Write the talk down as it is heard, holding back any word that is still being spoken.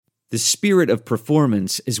The spirit of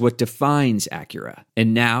performance is what defines Acura.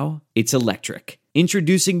 And now, it's electric.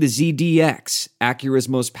 Introducing the ZDX, Acura's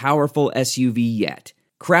most powerful SUV yet.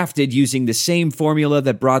 Crafted using the same formula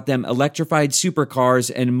that brought them electrified supercars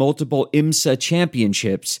and multiple IMSA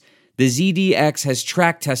championships, the ZDX has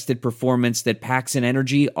track-tested performance that packs an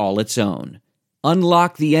energy all its own.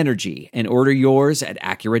 Unlock the energy and order yours at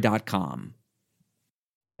Acura.com.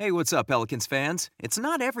 Hey, what's up, Pelicans fans? It's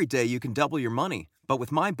not every day you can double your money, but with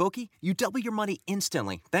MyBookie, you double your money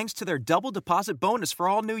instantly thanks to their double deposit bonus for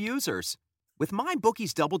all new users. With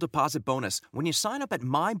MyBookie's double deposit bonus, when you sign up at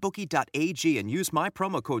mybookie.ag and use my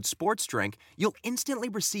promo code SPORTSDRINK, you'll instantly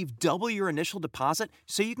receive double your initial deposit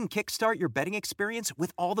so you can kickstart your betting experience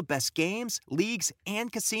with all the best games, leagues,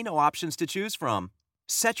 and casino options to choose from.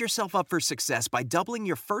 Set yourself up for success by doubling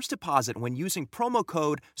your first deposit when using promo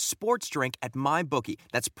code SPORTSDRINK at MyBookie.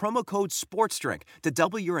 That's promo code SPORTSDRINK to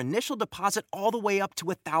double your initial deposit all the way up to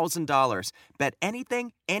 $1,000. Bet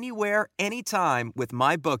anything, anywhere, anytime with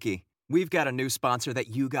MyBookie. We've got a new sponsor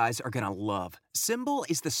that you guys are going to love. Symbol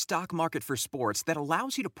is the stock market for sports that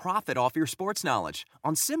allows you to profit off your sports knowledge.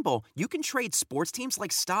 On Symbol, you can trade sports teams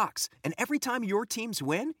like stocks, and every time your teams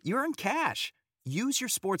win, you earn cash. Use your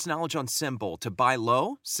sports knowledge on Symbol to buy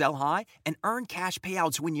low, sell high, and earn cash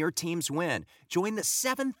payouts when your teams win. Join the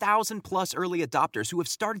 7,000 plus early adopters who have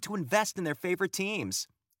started to invest in their favorite teams.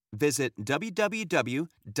 Visit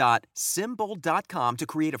www.symbol.com to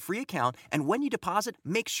create a free account, and when you deposit,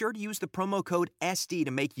 make sure to use the promo code SD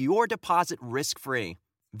to make your deposit risk-free.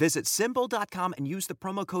 Visit Symbol.com and use the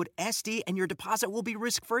promo code SD and your deposit will be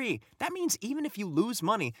risk-free. That means even if you lose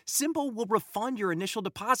money, Symbol will refund your initial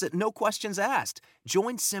deposit, no questions asked.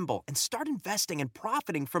 Join Symbol and start investing and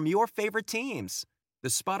profiting from your favorite teams. The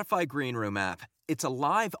Spotify Green Room app. It's a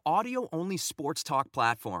live audio-only sports talk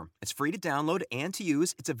platform. It's free to download and to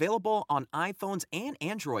use. It's available on iPhones and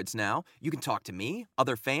Androids now. You can talk to me,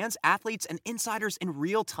 other fans, athletes, and insiders in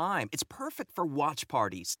real time. It's perfect for watch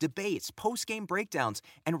parties, debates, post-game breakdowns,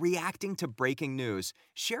 and reacting to breaking news.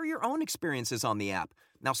 Share your own experiences on the app.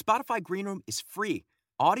 Now, Spotify Green Room is free.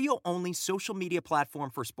 Audio-only social media platform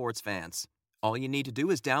for sports fans. All you need to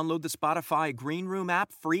do is download the Spotify Green Room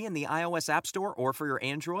app free in the iOS App Store or for your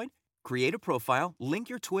Android. Create a profile, link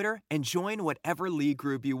your Twitter, and join whatever league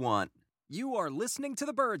group you want. You are listening to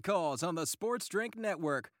the Bird Calls on the Sports Drink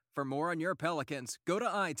Network. For more on your Pelicans, go to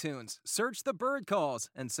iTunes, search the Bird Calls,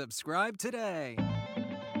 and subscribe today.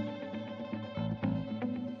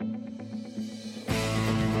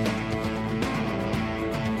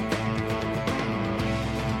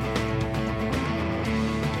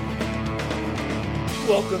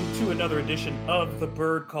 Welcome to another edition of the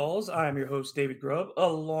Bird Calls. I am your host, David Grubb,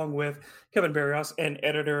 along with Kevin Barrios and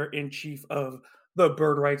editor-in-chief of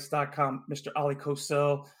thebirdrights.com, Mr. Ali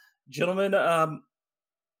Kosel. Gentlemen, how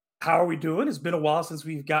are we doing? It's been a while since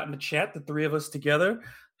we've gotten to chat, the three of us together.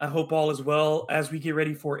 I hope all is well as we get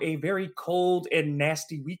ready for a very cold and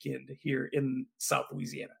nasty weekend here in South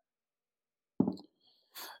Louisiana.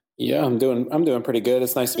 Yeah, I'm doing pretty good.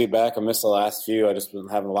 It's nice to be back. I missed the last few. I just been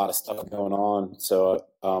having a lot of stuff going on. So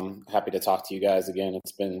I'm happy to talk to you guys again.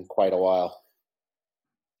 It's been quite a while.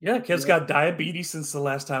 Yeah, Kev's got diabetes since the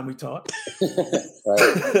last time we talked.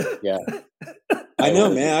 Right. Yeah. I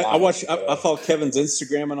know, man. I follow Kevin's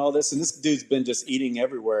Instagram and all this, and this dude's been just eating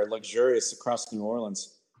everywhere, luxurious across New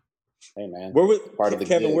Orleans. Hey, man.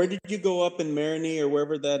 Kevin, where did you go up in Marigny or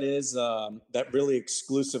wherever that is? That really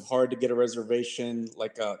exclusive, hard to get a reservation,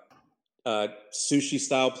 like a sushi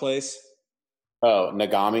style place? Oh,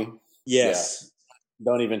 Nagami? Yes. Yeah.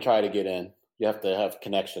 Don't even try to get in. You have to have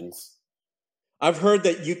connections. I've heard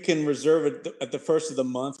that you can reserve it at the first of the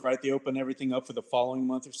month, right? They open everything up for the following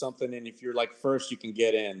month or something. And if you're like first, you can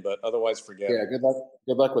get in, but otherwise forget it. Yeah, good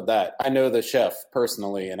luck with that. I know the chef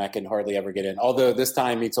personally, and I can hardly ever get in. Although this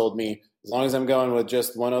time he told me, as long as I'm going with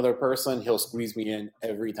just one other person, he'll squeeze me in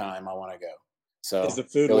every time I want to go. So is the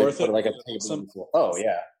food worth it? Like a table. Oh,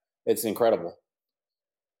 yeah. It's incredible.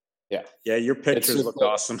 Yeah. Yeah, your pictures look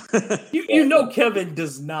awesome. You know Kevin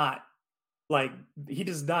does not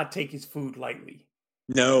take his food lightly.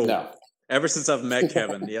 No. Ever since I've met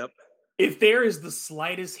Kevin, yep. If there is the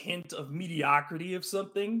slightest hint of mediocrity of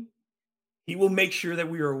something, he will make sure that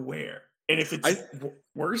we are aware. And if it's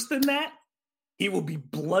worse than that, he will be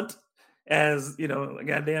blunt as, a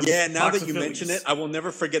goddamn. Yeah, now that you mention it, I will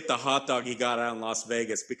never forget the hot dog he got out in Las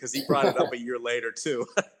Vegas because he brought it up a year later, too.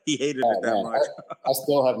 He hated it that much. I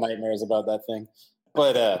still have nightmares about that thing.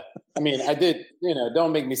 But, I did,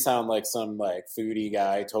 don't make me sound like some, foodie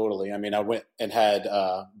guy, totally. I went and had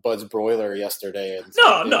Bud's Broiler yesterday. And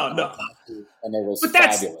No. And it was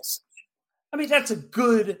fabulous. That's a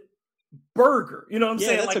good burger. You know what I'm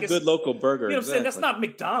saying? That's like a good local burger. You know what I'm saying? That's Exactly. not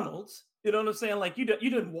McDonald's. You know what I'm saying? Like you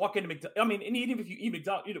didn't walk into McDonald's. I mean, and even if you eat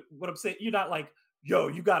McDonald's, what I'm saying, you're not like, yo,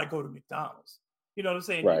 you got to go to McDonald's. You know what I'm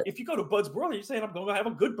saying? Right. If you go to Bud's Broiler, you're saying I'm going to have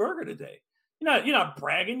a good burger today. You're not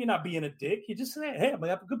bragging. You're not being a dick. You're just saying, hey, I'm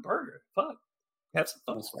gonna have a good burger. Fuck, have some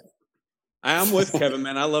fun. That's right. I'm with Kevin,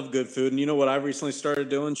 man. I love good food. And you know what I recently started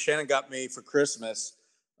doing? Shannon got me for Christmas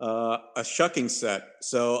a shucking set.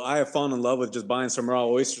 So I have fallen in love with just buying some raw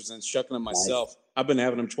oysters and shucking them myself. Nice. I've been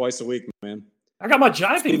having them twice a week, man. I got my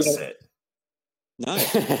jiving set.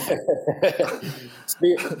 Nice.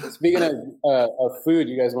 Speaking of food,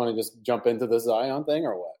 you guys want to just jump into the Zion thing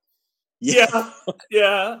or what?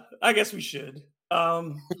 Yeah. I guess we should.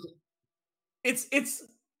 It's.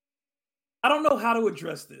 I don't know how to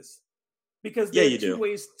address this because there are two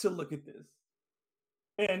ways to look at this.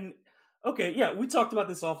 And okay, we talked about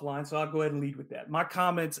this offline, so I'll go ahead and lead with that. My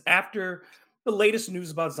comments after the latest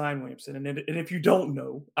news about Zion Williamson, and if you don't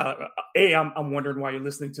know, I'm wondering why you're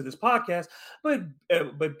listening to this podcast,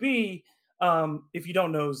 but B, if you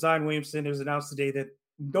don't know, Zion Williamson, it was announced today that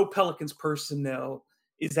no Pelicans personnel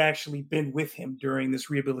is actually been with him during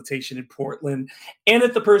this rehabilitation in Portland, and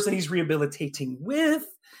that the person he's rehabilitating with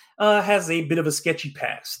has a bit of a sketchy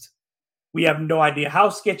past. We have no idea how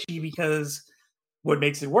sketchy, because what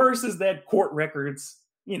makes it worse is that court records,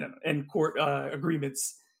 and court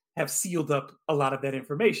agreements have sealed up a lot of that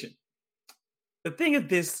information. The thing of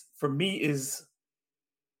this, for me, is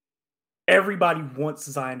everybody wants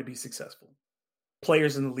Zion to be successful.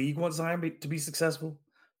 Players in the league want Zion to be successful.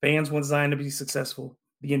 Fans want Zion to be successful.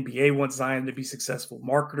 The NBA wants Zion to be successful.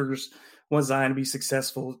 Marketers want Zion to be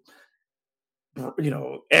successful.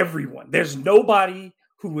 Everyone. There's nobody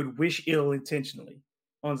who would wish ill intentionally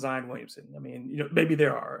on Zion Williamson. I mean, maybe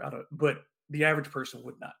there are, but the average person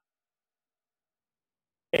would not.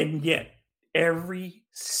 And yet, every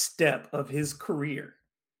step of his career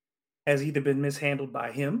has either been mishandled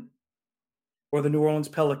by him or the New Orleans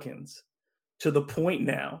Pelicans, to the point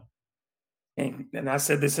now, and I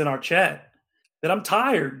said this in our chat, that I'm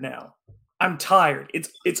tired now. I'm tired.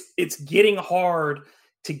 It's getting hard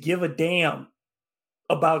to give a damn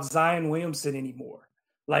about Zion Williamson anymore.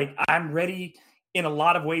 Like, I'm ready in a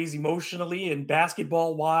lot of ways, emotionally and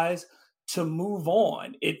basketball-wise, to move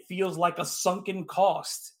on. It feels like a sunken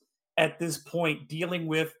cost at this point, dealing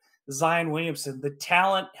with Zion Williamson. The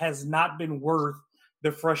talent has not been worth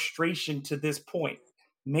the frustration to this point.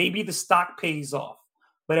 Maybe the stock pays off,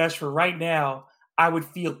 but as for right now, I would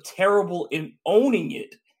feel terrible in owning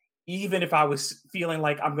it, even if I was feeling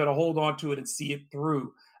like I'm going to hold on to it and see it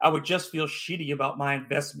through. I would just feel shitty about my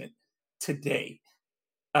investment today.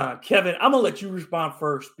 Kevin, I'm gonna let you respond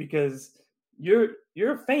first, because you're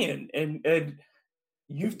a fan and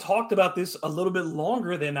you've talked about this a little bit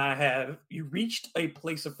longer than I have. You reached a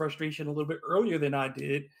place of frustration a little bit earlier than I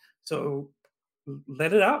did, so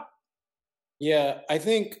let it out. Yeah, I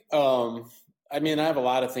think. I have a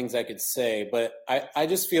lot of things I could say, but I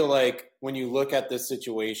just feel like when you look at this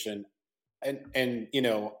situation, and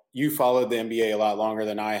you followed the NBA a lot longer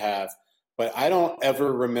than I have. But I don't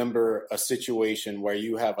ever remember a situation where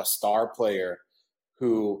you have a star player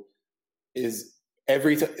who is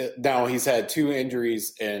now he's had 2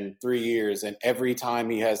 injuries in 3 years, and every time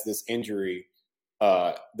he has this injury,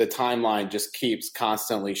 the timeline just keeps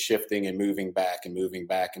constantly shifting and moving back and moving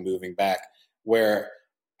back and moving back, where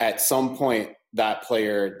at some point that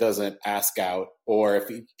player doesn't ask out, or if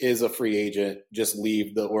he is a free agent, just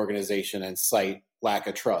leave the organization and cite lack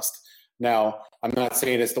of trust. Now, I'm not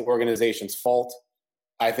saying it's the organization's fault.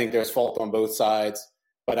 I think there's fault on both sides,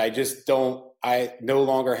 but I no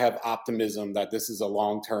longer have optimism that this is a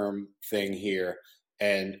long-term thing here.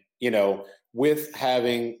 And, with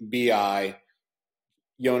having B.I.,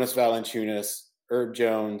 Jonas Valanciunas, Herb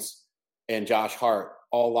Jones, and Josh Hart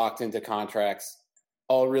all locked into contracts,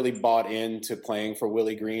 all really bought into playing for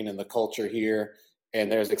Willie Green and the culture here,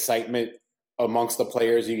 and there's excitement amongst the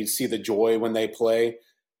players. You can see the joy when they play.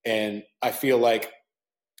 And I feel like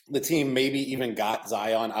the team maybe even got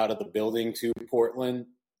Zion out of the building to Portland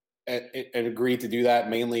and agreed to do that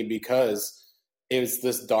mainly because it was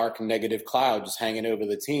this dark negative cloud just hanging over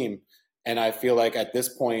the team. And I feel like at this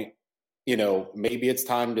point, maybe it's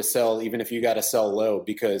time to sell, even if you got to sell low,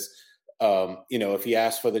 because, if he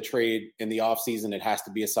asks for the trade in the offseason, it has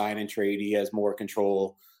to be a sign and trade. He has more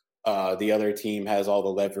control. The other team has all the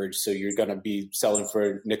leverage. So you're going to be selling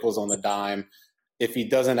for nickels on the dime. If he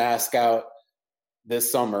doesn't ask out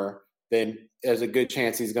this summer, then there's a good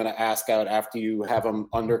chance he's going to ask out after you have him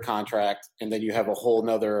under contract, and then you have a whole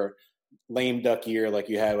nother lame duck year like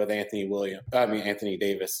you had with Anthony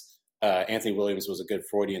Davis. Anthony Williams was a good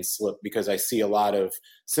Freudian slip because I see a lot of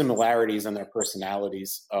similarities in their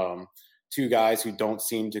personalities. Two guys who don't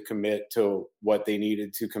seem to commit to what they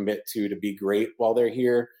needed to commit to be great while they're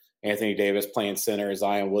here. Anthony Davis playing center,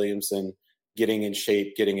 Zion Williamson getting in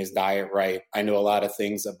shape, getting his diet right. I know a lot of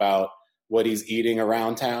things about what he's eating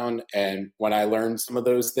around town. And when I learned some of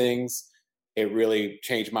those things, it really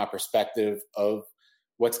changed my perspective of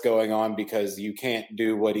what's going on, because you can't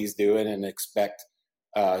do what he's doing and expect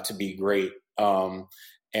to be great. And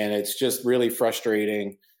it's just really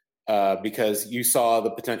frustrating because you saw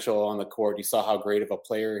the potential on the court. You saw how great of a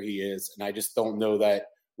player he is. And I just don't know that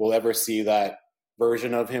we'll ever see that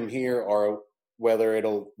version of him here, or whether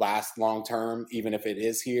it'll last long term, even if it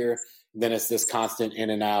is here. Then it's this constant in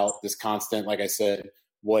and out, this constant, like I said,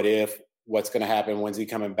 what if, what's going to happen, when's he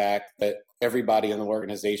coming back, that everybody in the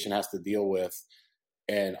organization has to deal with.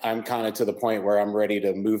 And I'm kind of to the point where I'm ready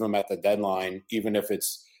to move him at the deadline, even if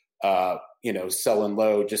it's, selling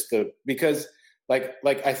low, because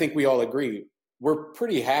I think we all agree, we're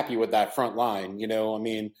pretty happy with that front line.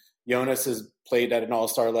 Jonas has played at an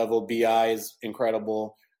all-star level. BI is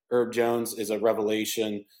incredible. Herb Jones is a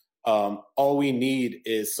revelation. All we need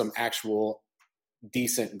is some actual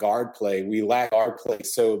decent guard play. We lack guard play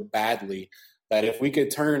so badly that if we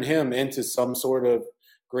could turn him into some sort of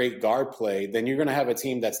great guard play, then you're going to have a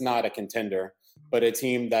team that's not a contender, but a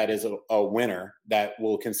team that is a winner that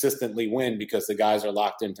will consistently win because the guys are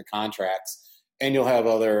locked into contracts, and you'll have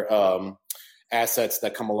other assets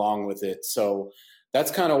that come along with it. So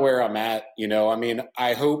that's kind of where I'm at.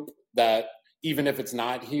 I hope that even if it's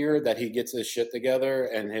not here, that he gets his shit together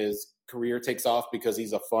and his career takes off, because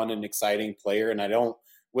he's a fun and exciting player. And I don't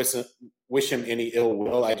wish him any ill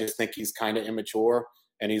will. I just think he's kind of immature,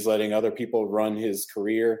 and he's letting other people run his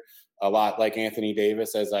career a lot like Anthony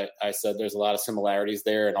Davis. As I said, there's a lot of similarities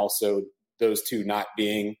there. And also those two not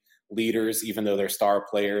being leaders, even though they're star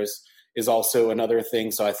players, is also another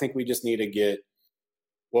thing. So I think we just need to get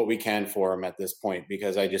what we can for him at this point,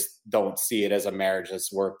 because I just don't see it as a marriage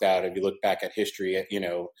that's worked out. If you look back at history,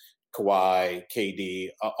 Kawhi, KD,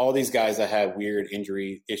 all these guys that had weird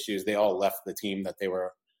injury issues, they all left the team that they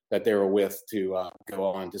were with to go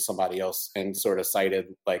on to somebody else, and sort of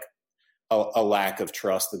cited like a lack of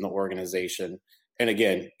trust in the organization. And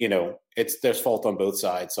again, there's fault on both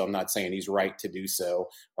sides. So I'm not saying he's right to do so,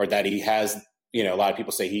 or that he has, a lot of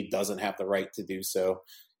people say he doesn't have the right to do so.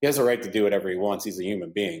 He has a right to do whatever he wants. He's a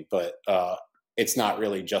human being, but it's not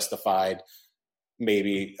really justified,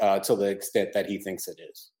 maybe to the extent that he thinks it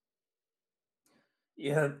is.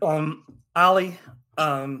 Yeah. Ali,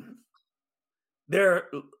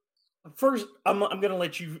 first, I'm going to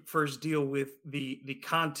let you first deal with the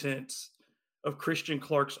contents of Christian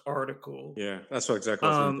Clark's article. Yeah, that's what exactly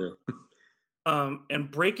I was going to do.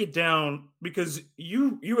 And break it down, because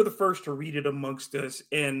you were the first to read it amongst us,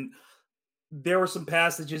 and there were some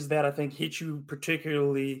passages that I think hit you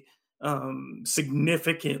particularly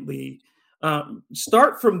significantly.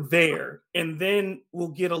 Start from there, and then we'll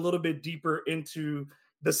get a little bit deeper into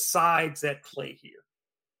the sides at play here.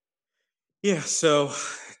 Yeah, so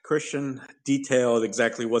Christian detailed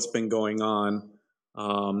exactly what's been going on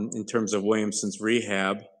in terms of Williamson's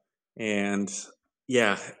rehab. And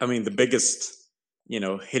yeah, I mean, the biggest,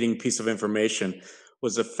 hitting piece of information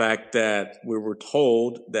was the fact that we were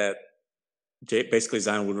told that basically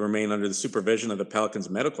Zion would remain under the supervision of the Pelicans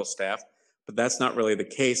medical staff, but that's not really the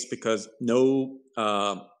case, because no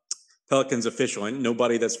Pelicans official and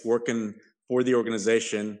nobody that's working for the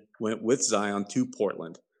organization went with Zion to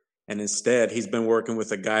Portland. And instead, he's been working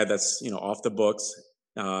with a guy that's, off the books,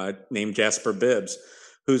 named Jasper Bibbs,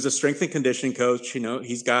 who's a strength and conditioning coach.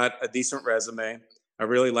 He's got a decent resume. I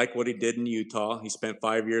really like what he did in Utah. He spent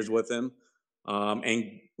 5 years with him.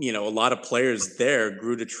 And a lot of players there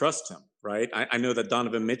grew to trust him, right? I know that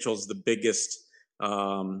Donovan Mitchell's the biggest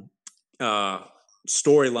storyline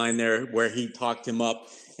there, where he talked him up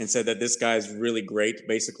and said that this guy's really great,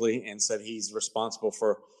 basically, and said he's responsible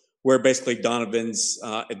for where basically Donovan's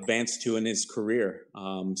advanced to in his career.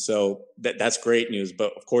 So that's great news.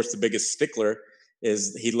 But of course, the biggest stickler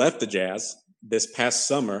is he left the Jazz this past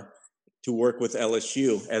summer to work with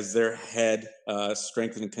LSU as their head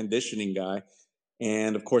strength and conditioning guy.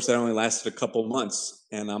 And of course, that only lasted a couple months.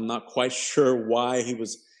 And I'm not quite sure why he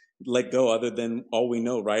was let go, other than all we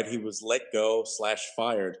know, right? He was let go /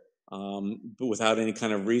 fired, but without any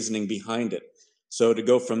kind of reasoning behind it. So to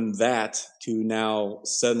go from that to now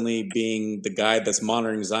suddenly being the guy that's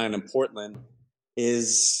monitoring Zion in Portland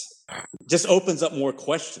just opens up more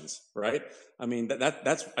questions, right? I mean,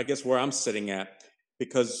 that's I guess where I'm sitting at,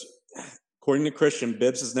 because according to Christian,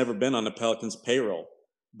 Bibbs has never been on the Pelicans payroll.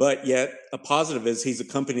 But yet a positive is he's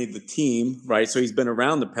accompanied the team, right? So he's been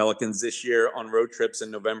around the Pelicans this year on road trips in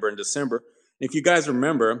November and December. If you guys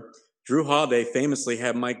remember, Drew Holiday famously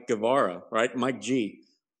had Mike Guevara, right? Mike G,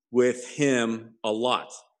 with him a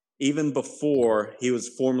lot, even before he was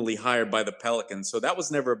formally hired by the Pelicans. So that was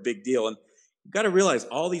never a big deal. And you've got to realize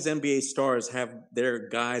all these NBA stars have their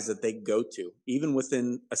guys that they go to, even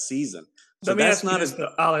within a season. So let me that's ask you not this, as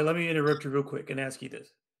though. Ali, let me interrupt you real quick and ask you this,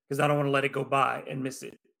 because I don't want to let it go by and miss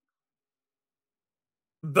it.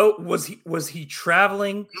 Though, was he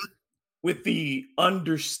traveling with the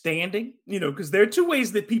understanding, because there are two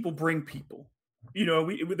ways that people bring people.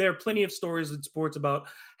 There are plenty of stories in sports about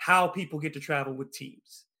how people get to travel with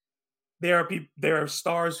teams. There are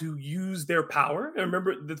stars who use their power. I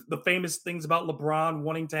remember the famous things about LeBron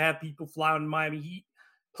wanting to have people fly on Miami Heat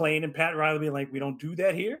playing, and Pat Riley being like, "We don't do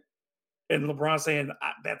that here," and LeBron saying,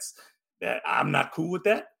 "I'm not cool with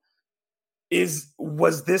that."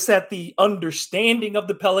 Was this at the understanding of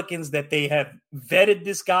the Pelicans that they have vetted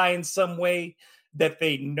this guy in some way, that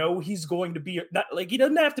they know he's going to be, not like he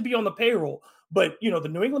doesn't have to be on the payroll, but the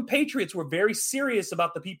New England Patriots were very serious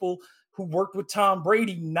about the people who worked with Tom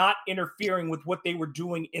Brady not interfering with what they were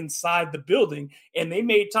doing inside the building, and they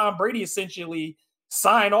made Tom Brady essentially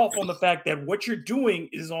sign off on the fact that what you're doing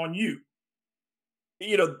is on you.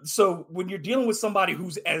 So when you're dealing with somebody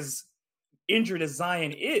who's as injured as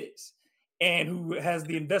Zion is, and who has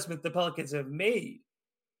the investment the Pelicans have made,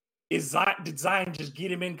 did Zion just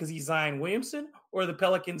get him in because he's Zion Williamson? Or the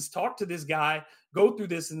Pelicans talk to this guy, go through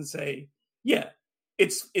this and say, yeah,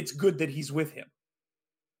 it's good that he's with him?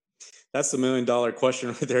 That's the $1 million question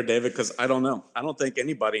right there, David, because I don't know. I don't think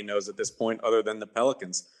anybody knows at this point other than the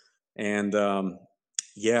Pelicans. And from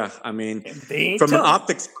an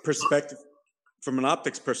optics perspective,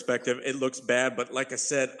 it looks bad. But like I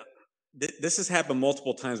said, this has happened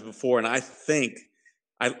multiple times before, and I think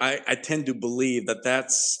I tend to believe that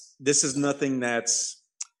this is nothing that's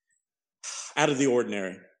out of the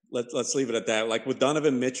ordinary. Let's leave it at that. Like with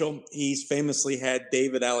Donovan Mitchell, he's famously had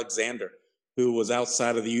David Alexander, who was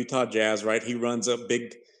outside of the Utah Jazz, right? He runs a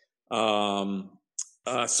big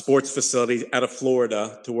sports facility out of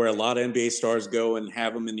Florida, to where a lot of NBA stars go and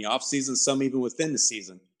have them in the offseason, some even within the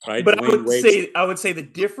season, right? But I would say the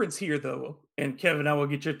difference here, though, and Kevin, I will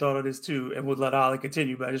get your thought on this too, and we'll let Ali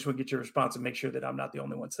continue, but I just want to get your response and make sure that I'm not the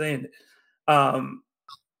only one saying it.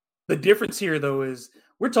 The difference here, though, is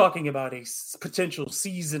we're talking about a potential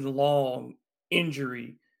season-long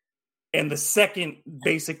injury, and the second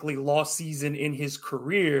basically lost season in his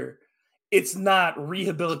career. It's not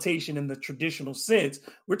rehabilitation in the traditional sense.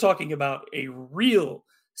 We're talking about a real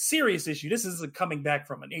serious issue. This isn't coming back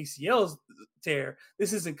from an ACL tear.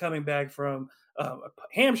 This isn't coming back from a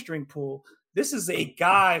hamstring pull. This is a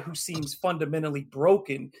guy who seems fundamentally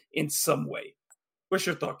broken in some way. What's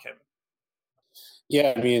your thought, Kevin?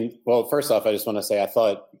 Yeah, I mean, well, first off, I just want to say I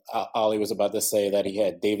thought Ollie was about to say that he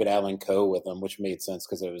had David Allen Coe with him, which made sense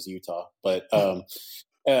because it was Utah. But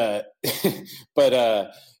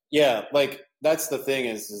yeah, like that's the thing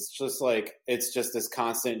is it's just this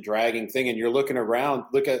constant dragging thing, and you're looking around.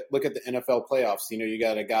 Look at the NFL playoffs. You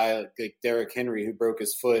got a guy like Derrick Henry who broke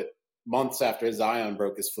his foot months after Zion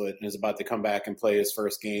broke his foot and is about to come back and play his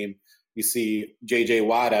first game. You see J.J.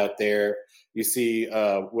 Watt out there. You see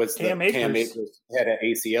Cam Akers had an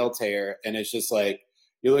ACL tear, and it's just like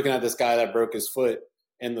you're looking at this guy that broke his foot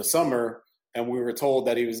in the summer, and we were told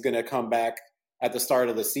that he was going to come back at the start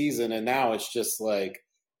of the season, and now it's just like,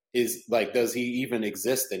 does he even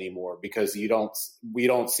exist anymore? Because we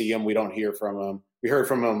don't see him, we don't hear from him. We heard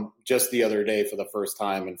from him just the other day for the first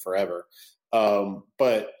time in forever.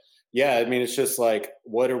 But yeah, I mean, it's just like,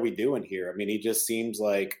 what are we doing here? I mean, he just seems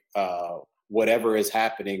like whatever is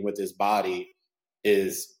happening with his body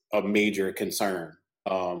is a major concern,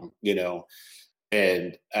 and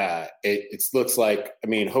it looks like, I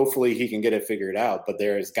mean, hopefully he can get it figured out, but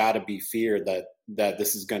there has got to be fear that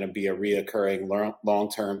this is going to be a reoccurring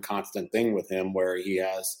long-term constant thing with him, where he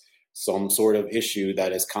has some sort of issue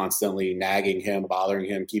that is constantly nagging him, bothering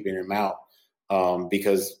him, keeping him out.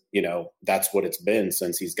 Because, that's what it's been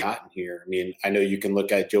since he's gotten here. I mean, I know you can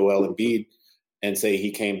look at Joel Embiid and say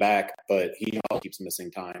he came back, but he keeps missing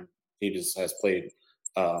time. He just has played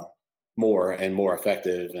more and more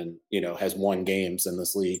effective and, has won games in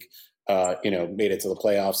this league, made it to the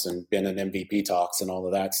playoffs and been in MVP talks and all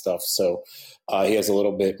of that stuff. So he has a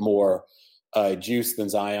little bit more juice than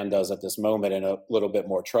Zion does at this moment and a little bit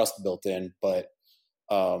more trust built in. But,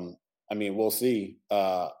 I mean, we'll see.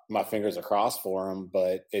 My fingers are crossed for him,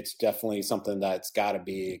 but it's definitely something that's got to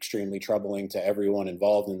be extremely troubling to everyone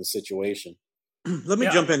involved in the situation. Let me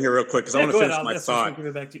jump in here real quick because I want to finish my thought. Give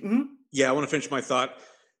it back to you. Mm-hmm. Yeah, I want to finish my thought.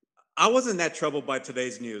 I wasn't that troubled by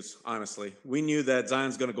today's news, honestly. We knew that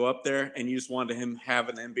Zion's going to go up there, and you just wanted him to have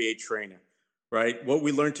an NBA trainer, right? What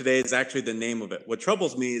we learned today is actually the name of it. What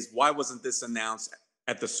troubles me is why wasn't this announced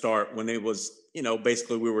at the start when it was,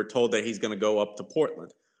 basically we were told that he's going to go up to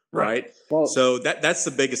Portland, right? Well, so that's the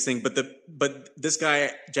biggest thing. But this guy,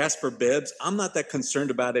 Jasper Bibbs, I'm not that concerned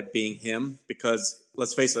about it being him because,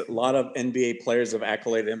 let's face it, a lot of NBA players have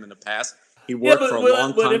accoladed him in the past. He worked for a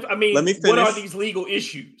long time. Let me finish. What are these legal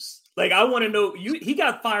issues? Like, I want to know. He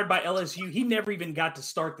got fired by LSU. He never even got to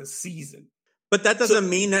start the season. But that doesn't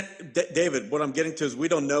mean that, David, what I'm getting to is we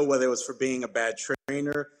don't know whether it was for being a bad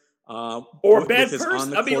trainer or a bad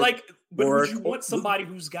person. I mean, but would you want somebody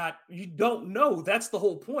you don't know? That's the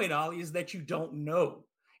whole point, Ollie, is that you don't know.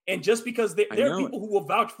 And just because there are people who will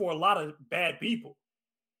vouch for a lot of bad people.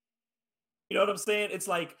 You know what I'm saying? It's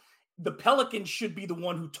like the Pelicans should be the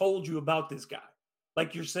one who told you about this guy.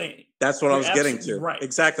 Like you're saying. That's what I was getting to. Right.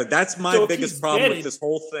 Exactly. That's my biggest problem with this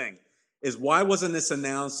whole thing is why wasn't this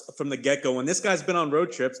announced from the get-go? And this guy's been on road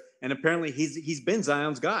trips, and apparently he's been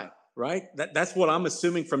Zion's guy, right? That's what I'm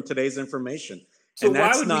assuming from today's information. So and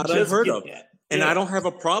that's not unheard of. And I don't have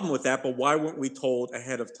a problem with that, but why weren't we told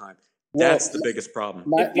ahead of time? That's the biggest problem.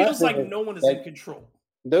 It feels like no one is in control.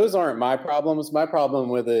 Those aren't my problems. My problem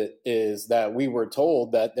with it is that we were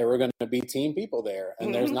told that there were going to be team people there,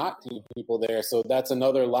 and there's not team people there. So that's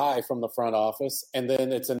another lie from the front office. And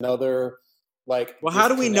then it's another, well, how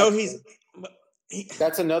do we know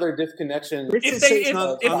that's another disconnection. Richard says he's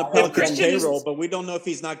not on the Pelicans payroll, but we don't know if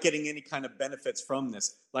he's not getting any kind of benefits from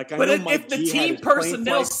this. If the team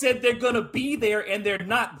personnel said they're going to be there and they're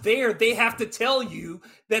not there, they have to tell you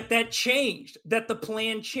that changed, that the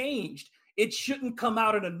plan changed. It shouldn't come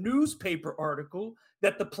out in a newspaper article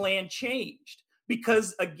that the plan changed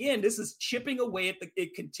because, again, this is chipping away at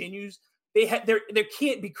it continues. There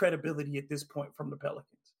can't be credibility at this point from the Pelicans.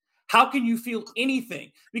 How can you feel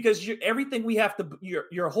anything? Because everything we have to,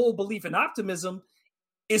 your whole belief in optimism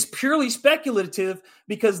is purely speculative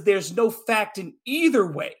because there's no fact in either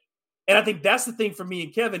way. And I think that's the thing for me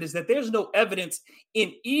and Kevin is that there's no evidence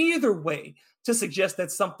in either way to suggest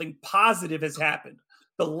that something positive has happened.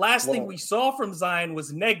 The last thing we saw from Zion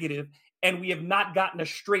was negative, and we have not gotten a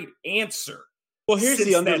straight answer. Well, here's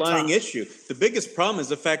the underlying issue. The biggest problem is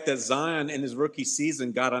the fact that Zion in his rookie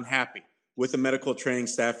season got unhappy with the medical training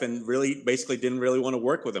staff and basically didn't really want to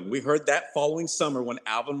work with him. We heard that following summer when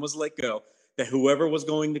Alvin was let go, that whoever was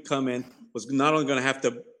going to come in was not only going to have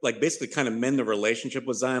to basically kind of mend the relationship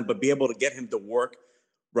with Zion, but be able to get him to work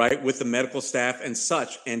right with the medical staff and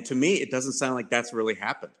such. And to me, it doesn't sound like that's really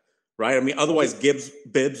happened. Right. I mean, otherwise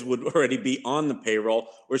Bibbs would already be on the payroll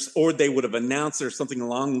or they would have announced or something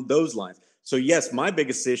along those lines. So, yes, my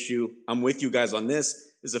biggest issue, I'm with you guys on this,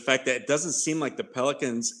 is the fact that it doesn't seem like the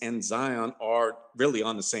Pelicans and Zion are really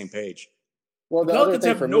on the same page. Well, the Pelicans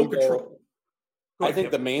have no control. I think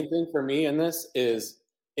the main thing for me in this is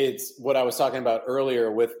it's what I was talking about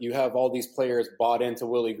earlier with you have all these players bought into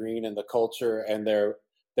Willie Green and the culture, and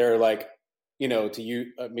they're like,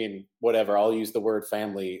 whatever, I'll use the word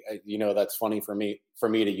family. That's funny for me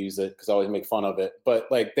to use it because I always make fun of it. But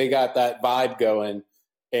they got that vibe going,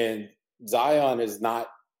 and Zion is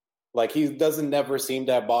not he doesn't never seem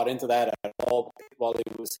to have bought into that at all while he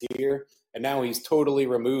was here. And now he's totally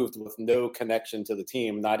removed with no connection to the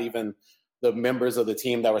team, not even the members of the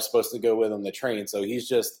team that were supposed to go with him to train. So he's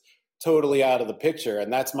just totally out of the picture.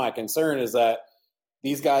 And that's my concern is that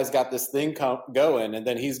these guys got this thing going, and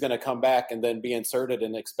then he's going to come back and then be inserted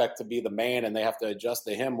and expect to be the man, and they have to adjust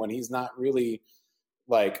to him when he's not really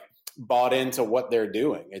bought into what they're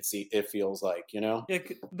doing. It feels like, Yeah,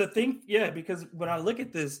 the thing, because when I look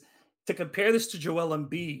at this, to compare this to Joel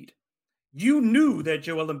Embiid, you knew that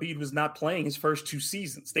Joel Embiid was not playing his first 2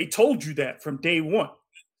 seasons. They told you that from day one.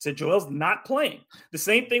 Said Joel's not playing. The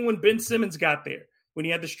same thing when Ben Simmons got there, when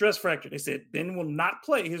he had the stress fracture. They said Ben will not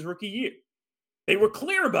play his rookie year. They were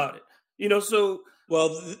clear about it, so.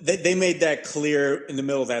 Well, they made that clear in the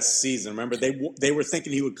middle of that season. Remember, they were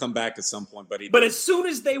thinking he would come back at some point, but as soon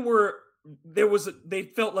as they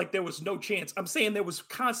felt like there was no chance. I'm saying there was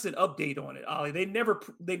constant update on it, Ollie. They never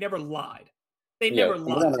lied. They never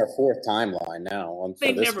lied. We're on our 4th timeline now.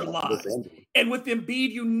 They never lied. And with Embiid,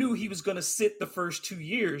 you knew he was going to sit the first 2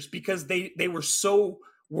 years because they were so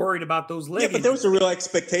worried about those legs. Yeah, but there was a real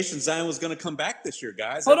expectation Zion was going to come back this year,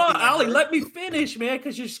 guys. Hold on, Ollie, let me finish, man,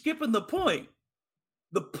 because you're skipping the point.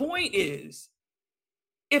 The point is,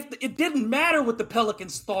 if it didn't matter what the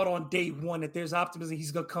Pelicans thought on day one, that there's optimism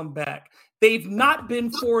he's going to come back. They've not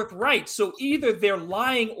been forthright. So either they're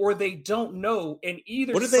lying or they don't know. And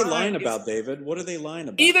either What are they lying about, David? What are they lying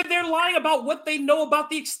about? Either they're lying about what they know about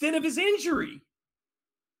the extent of his injury.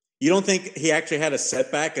 You don't think he actually had a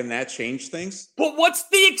setback and that changed things? But what's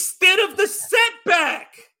the extent of the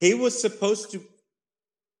setback? He was supposed to,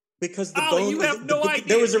 because the bone. You have no idea.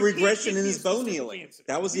 There was a regression in his bone healing. Answer.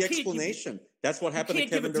 That was the explanation. That's what happened to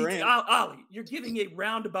Kevin Durant. Ollie, you're giving a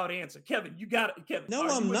roundabout answer. Kevin, you got it. Kevin, no,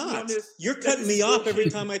 I'm not. You're cutting me off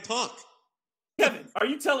every time I talk. Kevin, are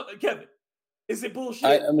you telling Kevin? Is it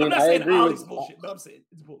bullshit? I'm not saying agree Ollie's with bullshit, but I'm saying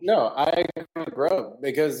it's bullshit. No, I agree with Grub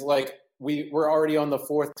because we're already on the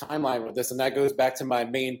fourth timeline with this, and that goes back to my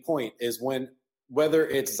main point: is whether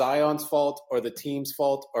it's Zion's fault or the team's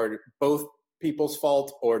fault or both people's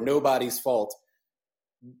fault or nobody's fault,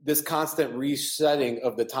 this constant resetting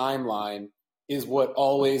of the timeline is what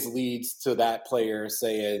always leads to that player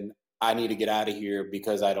saying, "I need to get out of here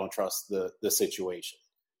because I don't trust the situation."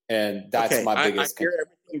 And that's my biggest. I hear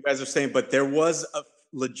everything you guys are saying, but there was a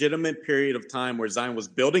legitimate period of time where Zion was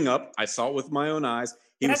building up. I saw it with my own eyes.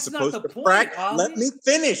 He was supposed to practice. Let me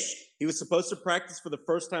finish. He was supposed to practice for the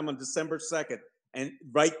first time on December 2nd. And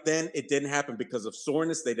right then, it didn't happen because of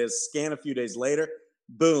soreness. They did a scan a few days later.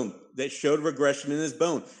 Boom. They showed regression in his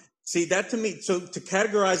bone. See, that to me, so to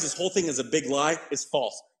categorize this whole thing as a big lie is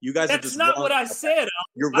false. You guys are just wrong. That's not what I said.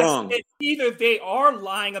 You're wrong. Either they are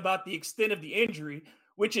lying about the extent of the injury,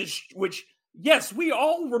 which yes, we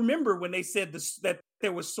all remember when they said this, that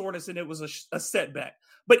there was soreness and it was a setback.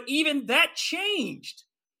 But even that changed.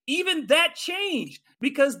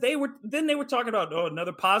 Because they were talking about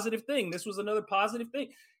another positive thing. This was another positive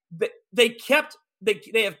thing. They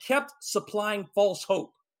have kept supplying false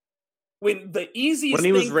hope. When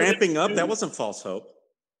he was ramping up, that wasn't false hope.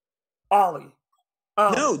 Ollie.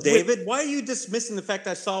 No, David, why are you dismissing the fact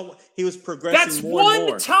I saw he was progressing more and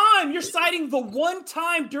more? That's one time. You're citing the one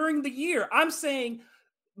time during the year. I'm saying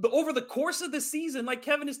over the course of the season, like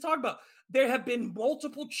Kevin is talking about, there have been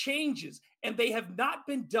multiple changes, and they have not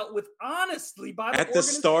been dealt with honestly by the At the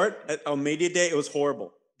start, on media day, it was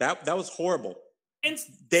horrible. That was horrible. And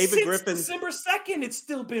David since Griffin, December 2nd, it's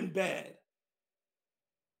still been bad.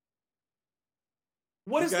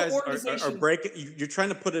 What is the organization? Are breaking. You're trying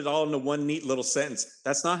to put it all into one neat little sentence.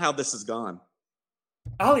 That's not how this has gone.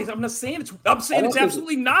 Ollie, I'm not saying it's. I'm saying it's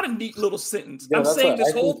absolutely not a neat little sentence. I'm saying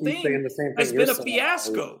this whole thing has been a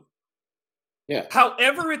fiasco. Yeah.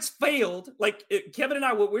 However, it's failed. Like Kevin and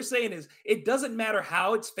I, what we're saying is, it doesn't matter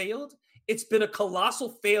how it's failed. It's been a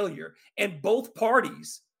colossal failure, and both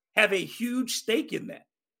parties have a huge stake in that.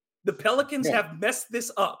 The Pelicans have messed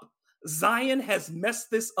this up. Zion has messed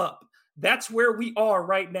this up. That's where we are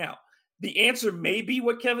right now. The answer may be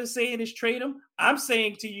what Kevin's saying is trade him. I'm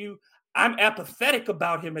saying to you, I'm apathetic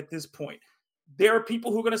about him at this point. There are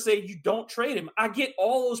people who are going to say you don't trade him. I get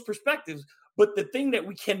all those perspectives, but the thing that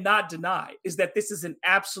we cannot deny is that this is an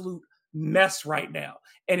absolute mess right now.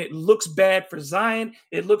 And it looks bad for Zion.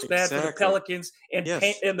 It looks bad for the Pelicans, and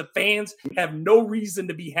the fans have no reason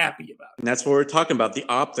to be happy about it. And that's what we're talking about. The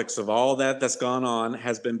optics of all that's gone on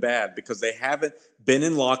has been bad because they haven't been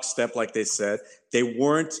in lockstep, like they said. They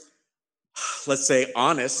weren't, let's say,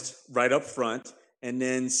 honest right up front. And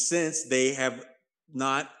then since they have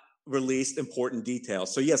not released important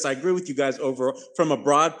details. So yes, I agree with you guys from a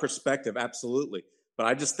broad perspective. Absolutely. But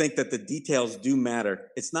I just think that the details do matter.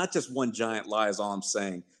 It's not just one giant lie is all I'm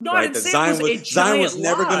saying. No, right? I didn't say Zion was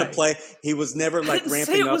never going to play. He was never ramping up. I didn't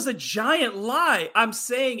say it was a giant lie. I'm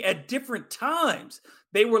saying at different times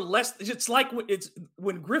they were less. It's like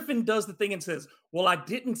when Griffin does the thing and says, well, I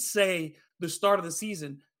didn't say the start of the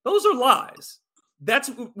season. Those are lies. That's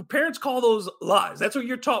parents call those lies. That's what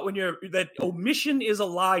you're taught that omission is a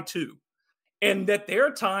lie too. And that there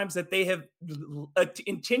are times that they have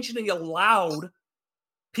intentionally allowed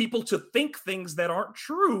people to think things that aren't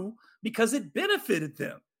true because it benefited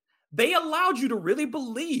them. They allowed you to really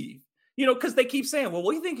believe, because they keep saying, well,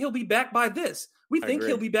 we think he'll be back by this. We think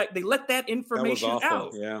he'll be back. They let that information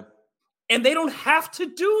out. Yeah. And they don't have to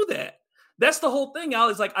do that. That's the whole thing, Al,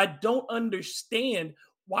 is like, I don't understand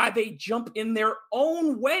why they jump in their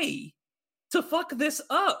own way to fuck this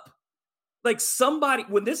up. Like somebody,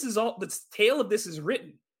 when this is all, the tale of this is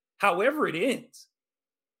written, however it ends,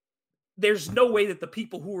 there's no way that the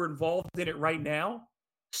people who are involved in it right now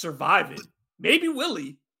survive it. Maybe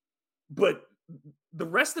Willie, but the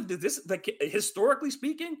rest of this, like historically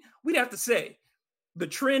speaking, we'd have to say the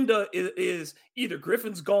trend is either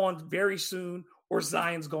Griffin's gone very soon or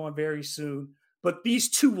Zion's gone very soon, but these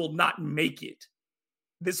two will not make it.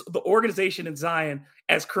 The organization in Zion,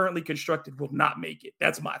 as currently constructed, will not make it.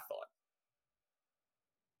 That's my thought.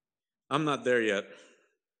 I'm not there yet.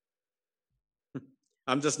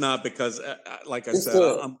 I'm just not because, like I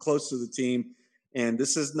said, I'm close to the team, and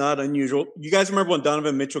this is not unusual. You guys remember when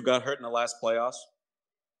Donovan Mitchell got hurt in the last playoffs?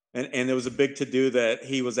 And there was a big to-do that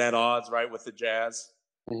he was at odds, right, with the Jazz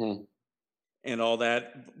and all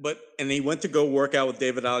that. And he went to go work out with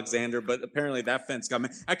David Alexander, but apparently that fence got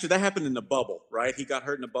 – actually, that happened in the bubble, right? He got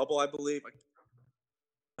hurt in the bubble, I believe.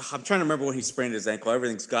 I'm trying to remember when he sprained his ankle.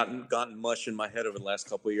 Everything's gotten mush in my head over the last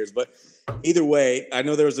couple of years. But either way, I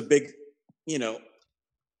know there was a big, a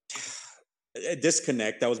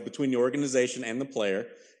disconnect that was between the organization and the player.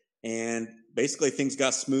 And basically things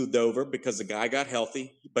got smoothed over because the guy got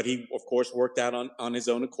healthy. But he, of course, worked out on his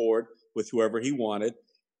own accord with whoever he wanted.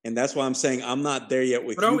 And that's why I'm saying I'm not there yet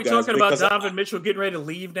with you guys. But aren't we talking about Donovan Mitchell getting ready to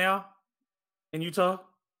leave now in Utah?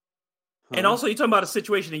 And also, you're talking about a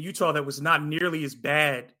situation in Utah that was not nearly as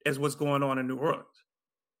bad as what's going on in New Orleans.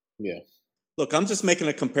 Yeah. Look, I'm just making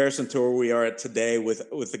a comparison to where we are at today with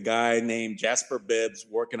a guy named Jasper Bibbs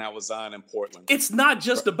working out with Zion in Portland. It's not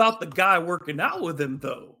just about the guy working out with him,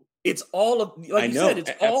 though. It's all of, like you said,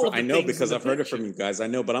 it's all of the things. I know because I've heard it from you guys. I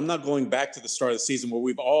know, but I'm not going back to the start of the season where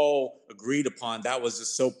we've all agreed upon that was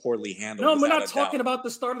just so poorly handled. No, we're not talking about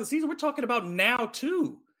the start of the season. We're talking about now,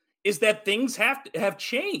 too, is that things have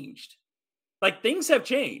changed. Like, things have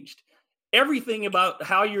changed. Everything about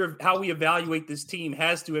how we evaluate this team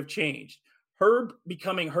has to have changed. Herb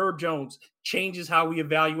becoming Herb Jones changes how we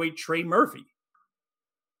evaluate Trey Murphy.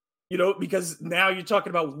 Because now you're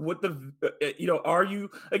talking about what are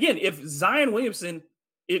you, again, if Zion Williamson,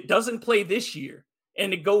 it doesn't play this year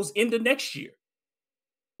and it goes into next year,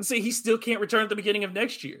 let's say he still can't return at the beginning of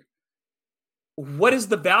next year. What is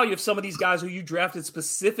the value of some of these guys who you drafted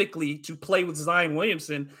specifically to play with Zion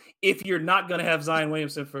Williamson if you're not going to have Zion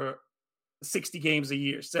Williamson for 60 games a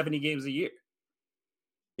year, 70 games a year?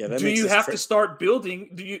 Yeah, do you have to start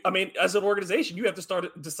building? As an organization, you have to start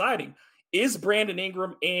deciding, is Brandon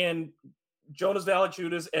Ingram and Jonas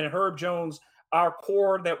Valanciunas and Herb Jones our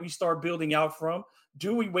core that we start building out from?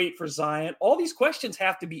 Do we wait for Zion? All these questions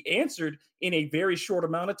have to be answered in a very short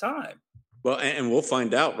amount of time. Well, and we'll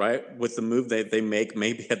find out, right, with the move they make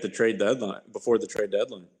maybe at the trade deadline, before the trade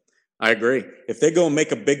deadline. I agree. If they go and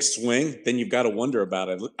make a big swing, then you've got to wonder about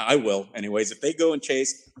it. I will, anyways. If they go and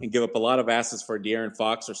chase and give up a lot of assets for De'Aaron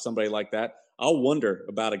Fox or somebody like that, I'll wonder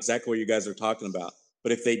about exactly what you guys are talking about.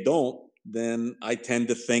 But if they don't, then I tend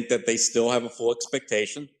to think that they still have a full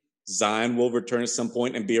expectation. Zion will return at some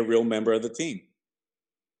point and be a real member of the team.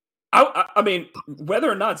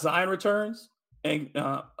 Whether or not Zion returns, and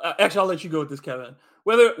actually, I'll let you go with this, Kevin.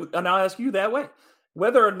 And I'll ask you that way.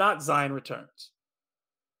 Whether or not Zion returns,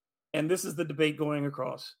 and this is the debate going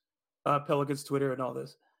across Pelicans Twitter and all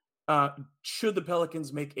this, should the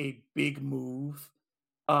Pelicans make a big move,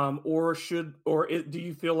 or do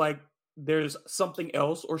you feel like there's something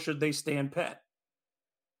else, or should they stand pat?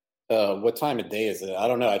 What time of day is it? I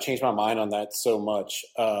don't know. I changed my mind on that so much.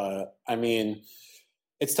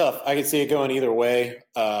 It's tough. I can see it going either way.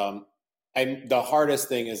 The hardest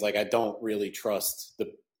thing is, I don't really trust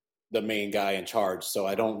the main guy in charge, so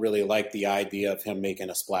I don't really like the idea of him making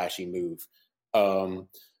a splashy move.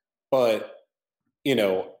 But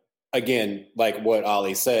again, like what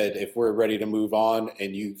Ollie said, if we're ready to move on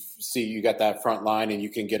and you see you got that front line and you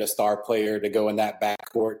can get a star player to go in that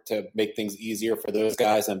backcourt to make things easier for those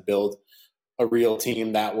guys and build a real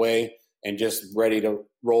team that way and just ready to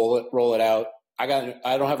roll it out, I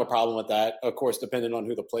don't have a problem with that. Of course, depending on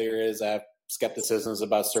who the player is, I have skepticisms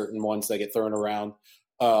about certain ones that get thrown around.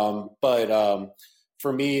 But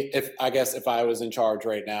for me, if I was in charge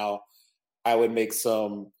right now, I would make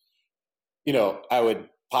some, I would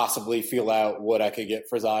possibly feel out what I could get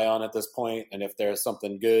for Zion at this point. And if there's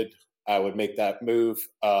something good, I would make that move.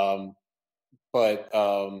 But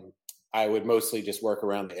I would mostly just work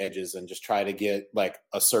around the edges and just try to get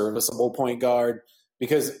a serviceable point guard,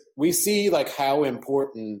 because we see how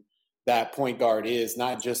important that point guard is,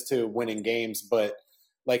 not just to winning games, but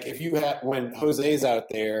when Jose's out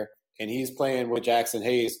there and he's playing with Jackson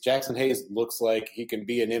Hayes looks like he can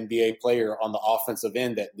be an NBA player on the offensive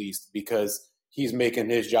end, at least, because he's making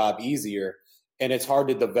his job easier. And it's hard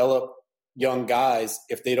to develop young guys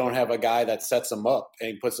if they don't have a guy that sets them up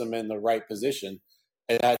and puts them in the right position.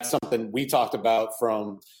 And that's something we talked about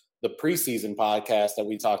from the preseason podcast that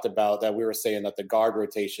we talked about, that we were saying that the guard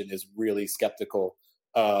rotation is really skeptical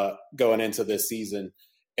going into this season.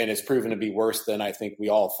 And it's proven to be worse than I think we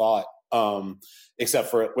all thought,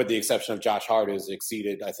 with the exception of Josh Hart, who's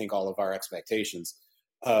exceeded, I think, all of our expectations.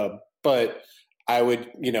 But I would,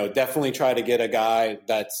 definitely try to get a guy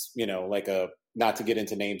that's, not to get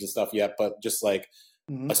into names and stuff yet, but just a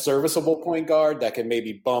serviceable point guard that can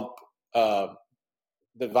maybe bump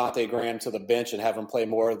Devontae Graham to the bench and have him play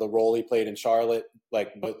more of the role he played in Charlotte,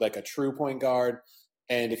 but a true point guard.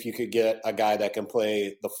 And if you could get a guy that can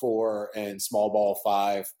play the 4 and small ball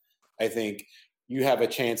 5 I think you have a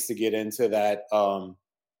chance to get into that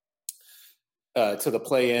to the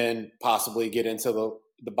play-in, possibly get into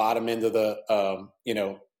the bottom end of the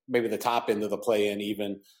maybe the top end of the play-in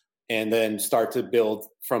even, and then start to build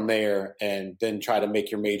from there, and then try to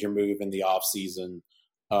make your major move in the off season.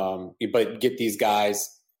 But get these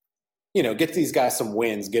guys some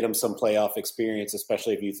wins, get them some playoff experience,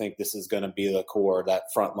 especially if you think this is going to be the core,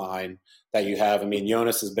 that front line that you have. I mean,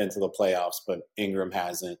 Jonas has been to the playoffs, but Ingram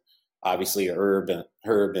hasn't. Obviously, Herb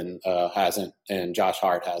hasn't, and Josh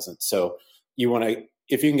Hart hasn't. So you want to,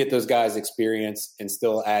 if you can get those guys experience and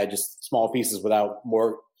still add just small pieces without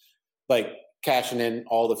more, like cashing in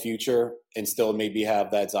all the future, and still maybe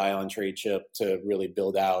have that Zion trade chip to really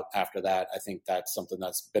build out after that, I think that's something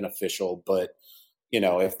that's beneficial. But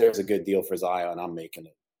if there's a good deal for Zion, I'm making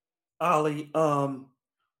it. Ollie,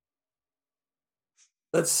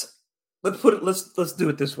 let's do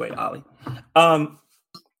it this way, Ollie.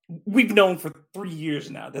 We've known for 3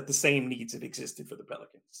 years now that the same needs have existed for the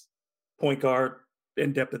Pelicans: point guard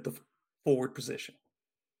and depth at the forward position.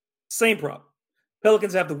 Same problem.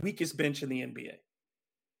 Pelicans have the weakest bench in the NBA.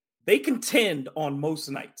 They contend on most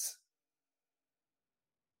nights.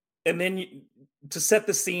 And then to set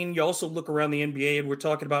the scene, you also look around the NBA, and we're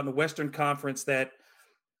talking about in the Western Conference that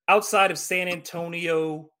outside of San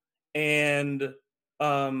Antonio and,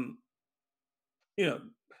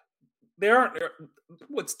 there aren't,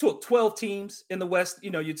 12 teams in the West,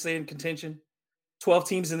 you'd say in contention, 12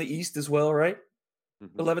 teams in the East as well, right?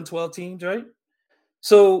 Mm-hmm. 11, 12 teams, right?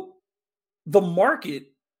 So the market,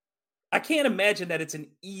 I can't imagine that it's an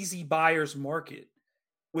easy buyer's market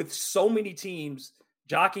with so many teams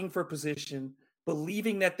jockeying for position,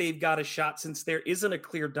 believing that they've got a shot since there isn't a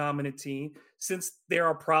clear dominant team, since there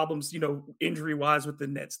are problems, injury-wise with the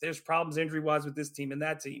Nets. There's problems injury-wise with this team and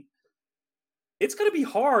that team. It's going to be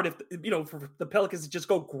hard for the Pelicans to just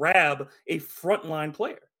go grab a frontline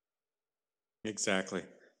player. Exactly.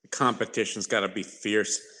 The competition's got to be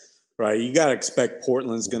fierce, right? You got to expect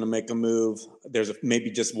Portland's going to make a move. There's maybe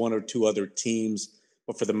just one or two other teams,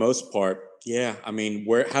 but for the most part, yeah. I mean,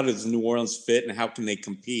 how does New Orleans fit, and how can they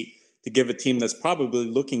compete to give a team that's probably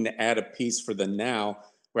looking to add a piece for the now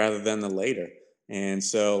rather than the later? And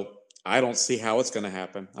so I don't see how it's going to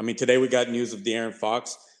happen. I mean, today we got news of De'Aaron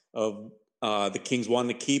Fox of the Kings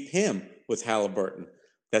wanting to keep him with Halliburton.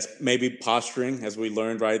 That's maybe posturing, as we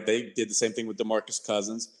learned, right? They did the same thing with DeMarcus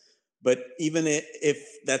Cousins. But even if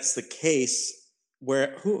that's the case,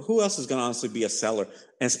 who else is going to honestly be a seller,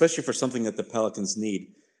 and especially for something that the Pelicans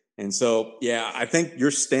need? And so, yeah, I think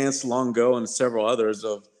your stance long ago and several others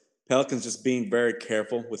of Pelicans just being very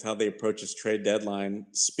careful with how they approach this trade deadline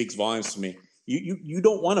speaks volumes to me. You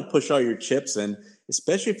don't want to push all your chips in,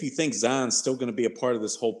 especially if you think Zion's still going to be a part of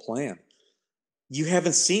this whole plan. You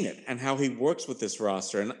haven't seen it and how he works with this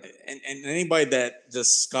roster. And anybody that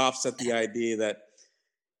just scoffs at the idea that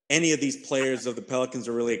any of these players of the Pelicans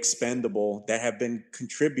are really expendable that have been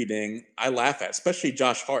contributing, I laugh at, especially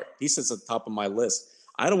Josh Hart. He sits at the top of my list.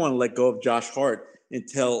 I don't want to let go of Josh Hart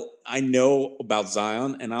until I know about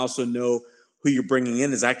Zion, and I also know who you're bringing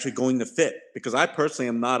in is actually going to fit, because I personally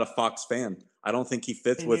am not a Fox fan. I don't think he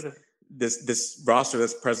fits with this roster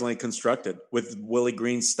that's presently constructed with Willie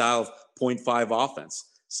Green's style of 0.5 offense.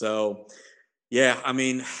 So, yeah, I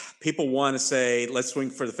mean, people want to say, let's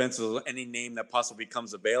swing for the fences of any name that possibly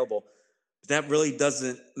becomes available. But that really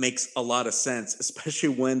doesn't make a lot of sense, especially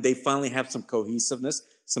when they finally have some cohesiveness,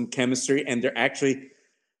 some chemistry, and they're actually,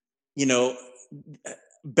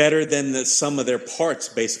 better than the sum of their parts,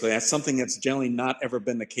 basically. That's something that's generally not ever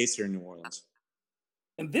been the case here in New Orleans.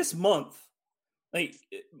 And this month,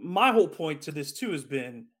 my whole point to this too has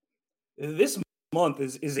been, this month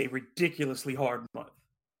is a ridiculously hard month.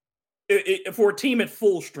 For a team at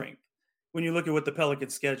full strength, when you look at what the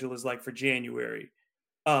Pelicans schedule is like for January,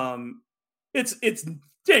 it's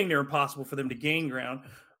dang near impossible for them to gain ground,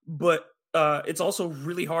 but it's also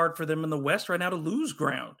really hard for them in the West right now to lose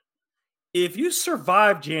ground. If you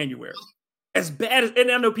survive January, as bad as, and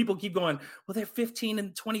I know people keep going, well, they're 15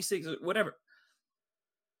 and 26, whatever.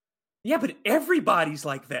 Yeah, but everybody's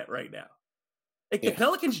like that right now. The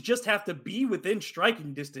Pelicans just have to be within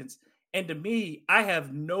striking distance. And to me, I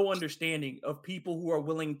have no understanding of people who are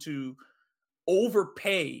willing to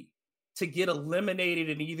overpay to get eliminated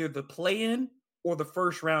in either the play-in or the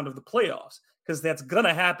first round of the playoffs, because that's going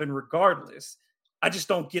to happen regardless. I just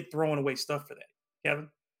don't get throwing away stuff for that. Kevin?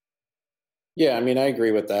 Yeah, I mean, I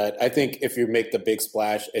agree with that. I think if you make the big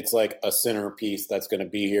splash, it's like a centerpiece that's going to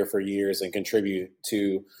be here for years and contribute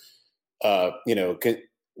to,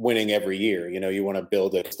 winning every year. You want to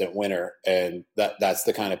build a constant winner, and that's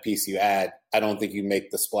the kind of piece you add. I don't think you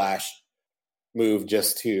make the splash move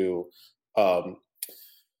just to,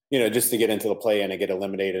 just to get into the play-in and get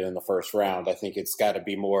eliminated in the first round. I think it's got to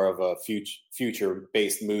be more of a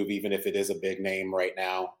future-based move, even if it is a big name right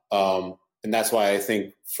now. And that's why I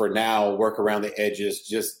think for now, work around the edges,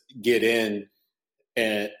 just get in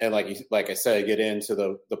and like I said, get into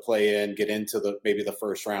the play-in, get into maybe the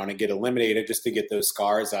first round and get eliminated just to get those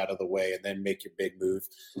scars out of the way, and then make your big move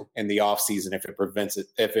in the offseason if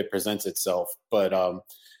it presents itself. But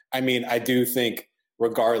I do think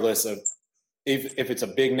regardless of if it's a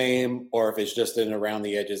big name or if it's just an around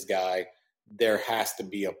the edges guy, there has to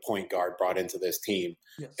be a point guard brought into this team.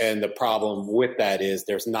 Yes. And the problem with that is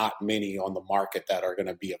there's not many on the market that are going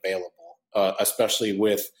to be available, especially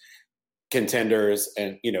with contenders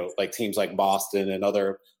and, like teams like Boston and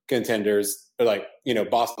other contenders.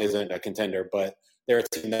 Boston isn't a contender, but they're a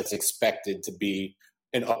team that's expected to be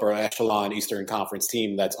an upper echelon Eastern Conference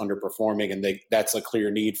team that's underperforming, and that's a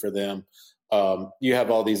clear need for them. You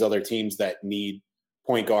have all these other teams that need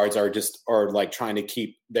point guards are like trying to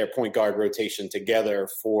keep their point guard rotation together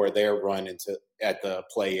for their run at the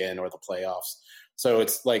play-in or the playoffs. So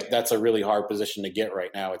it's like that's a really hard position to get right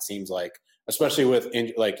now, it seems like, especially with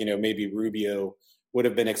maybe Rubio would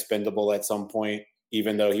have been expendable at some point,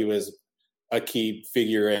 even though he was a key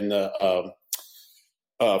figure in the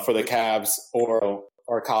for the Cavs,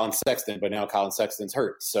 or Colin Sexton, but now Colin Sexton's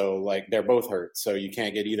hurt. So they're both hurt. So you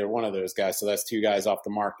can't get either one of those guys. So that's two guys off the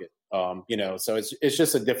market. So it's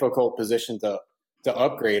just a difficult position to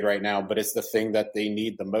upgrade right now, but it's the thing that they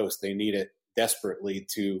need the most. They need it desperately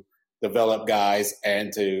to develop guys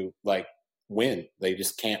and to win. They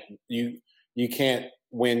just can't, you can't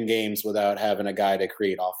win games without having a guy to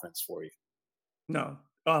create offense for you. No.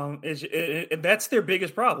 That's their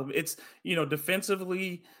biggest problem. It's,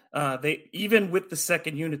 defensively, they even with the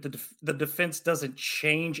second unit, the defense doesn't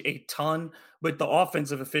change a ton, but the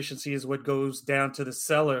offensive efficiency is what goes down to the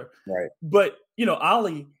cellar. Right. But,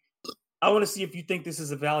 Ali, I want to see if you think this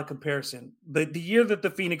is a valid comparison. The year that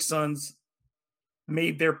the Phoenix Suns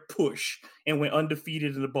made their push and went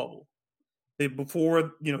undefeated in the bubble,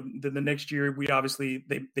 before, the next year,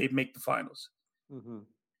 they make the finals. Mm-hmm.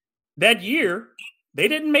 That year, they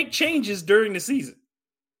didn't make changes during the season.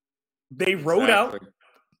 They wrote out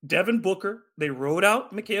Devin Booker. They wrote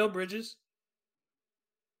out Mikal Bridges.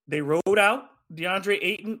 They wrote out DeAndre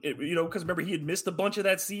Ayton, because remember, he had missed a bunch of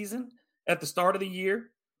that season at the start of the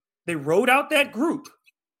year. They wrote out that group.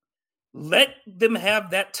 Let them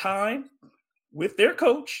have that time with their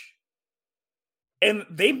coach. And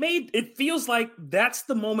it feels like that's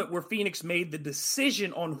the moment where Phoenix made the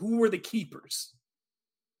decision on who were the keepers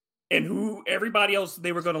and who everybody else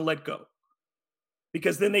they were going to let go.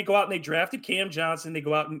 Because then they go out and they drafted Cam Johnson. They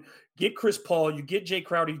go out and get Chris Paul. You get Jay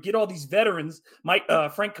Crowder. You get all these veterans,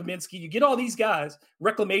 Frank Kaminsky. You get all these guys,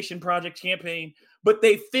 Reclamation Project campaign. But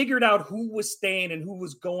they figured out who was staying and who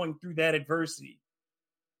was going through that adversity.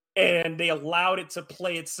 And they allowed it to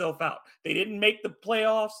play itself out. They didn't make the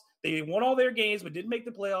playoffs. They won all their games, but didn't make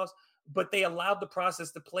the playoffs. But they allowed the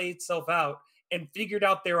process to play itself out and figured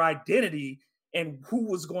out their identity and who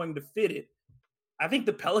was going to fit it. I think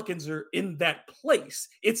the Pelicans are in that place.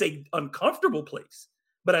 It's an uncomfortable place,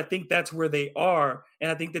 but I think that's where they are.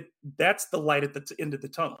 And I think that's the light at the end of the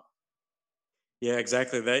tunnel. Yeah,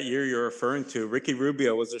 exactly. That year you're referring to, Ricky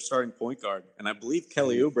Rubio was their starting point guard. And I believe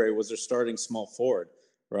Kelly Oubre was their starting small forward,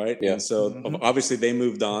 right? Yeah. And so obviously they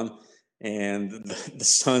moved on. And the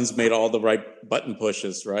Suns made all the right button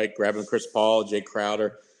pushes, right? Grabbing Chris Paul, Jay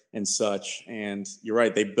Crowder, and such. And you're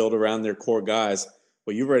right, they build around their core guys.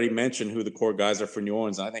 Well, you already mentioned who the core guys are for New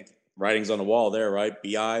Orleans. I think writing's on the wall there, right?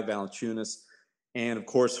 B.I., Valanciunas, and, of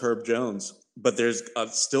course, Herb Jones. But there's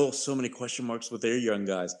still so many question marks with their young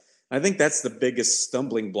guys. I think that's the biggest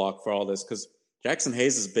stumbling block for all this because Jackson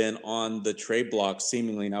Hayes has been on the trade block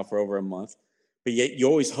seemingly now for over a month. But yet you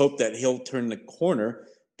always hope that he'll turn the corner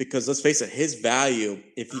because, let's face it, his value,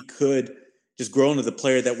 if he could just grow into the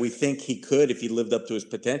player that we think he could if he lived up to his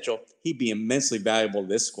potential, he'd be immensely valuable to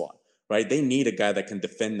this squad. Right? They need a guy that can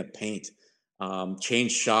defend the paint,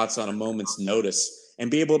 change shots on a moment's notice,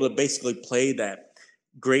 and be able to basically play that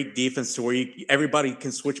great defense to where everybody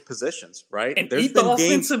can switch positions, right? And eat the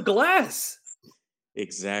offensive glass.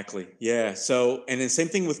 Exactly. Yeah. So, and then same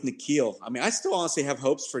thing with Nickeil. I mean, I still honestly have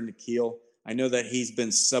hopes for Nickeil. I know that he's been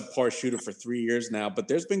subpar shooter for 3 years now, but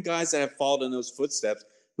there's been guys that have followed in those footsteps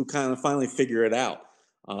who kind of finally figure it out.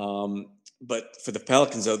 But for the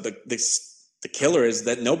Pelicans, though, the killer is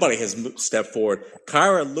that nobody has stepped forward.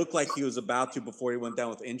 Kyra looked like he was about to before he went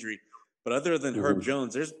down with injury. But other than Herb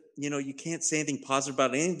Jones, there's, you can't say anything positive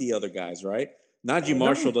about any of the other guys, right? Najee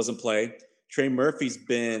Marshall doesn't play. Trey Murphy's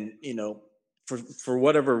been, for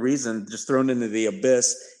whatever reason, just thrown into the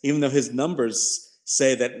abyss, even though his numbers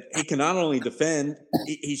say that he can not only defend,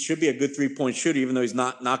 he should be a good 3-point shooter, even though he's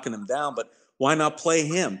not knocking him down, but why not play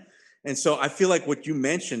him? And so I feel like what you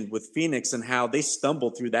mentioned with Phoenix and how they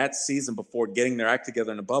stumbled through that season before getting their act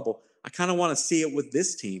together in the bubble, I kind of want to see it with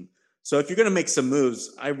this team. So if you're going to make some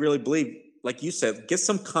moves, I really believe, like you said, get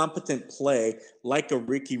some competent play like a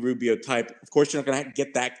Ricky Rubio type. Of course, you're not going to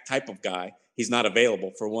get that type of guy. He's not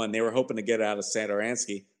available, for one. They were hoping to get out of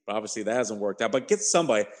Satoransky, but obviously that hasn't worked out. But get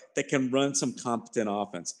somebody that can run some competent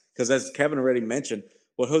offense. Because as Kevin already mentioned,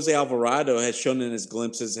 what Jose Alvarado has shown in his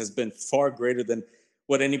glimpses has been far greater than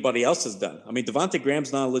what anybody else has done. I mean, Devontae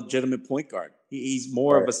Graham's not a legitimate point guard. He's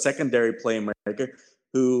more of a secondary playmaker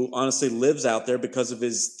who honestly lives out there because of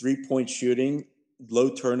his 3-point shooting, low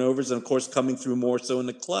turnovers, and, of course, coming through more so in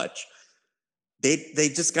the clutch. They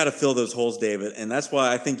just got to fill those holes, David. And that's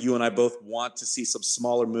why I think you and I both want to see some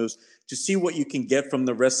smaller moves to see what you can get from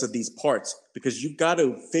the rest of these parts, because you've got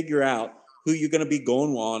to figure out who you're going to be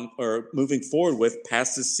going on or moving forward with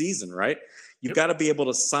past this season, right? You've got to be able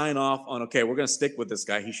to sign off on, okay, we're going to stick with this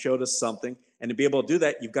guy. He showed us something. And to be able to do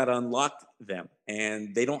that, you've got to unlock them.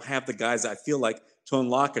 And they don't have the guys, I feel like, to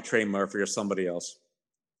unlock a Trey Murphy or somebody else.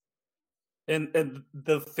 And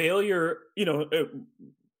the failure,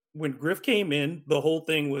 when Griff came in, the whole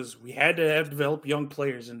thing was we had to have developed young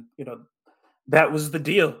players. And, that was the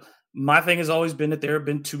deal. My thing has always been that there have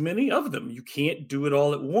been too many of them. You can't do it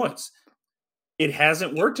all at once. It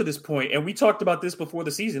hasn't worked to this point. And we talked about this before the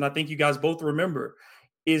season. I think you guys both remember,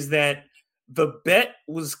 is that the bet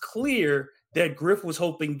was clear that Griff was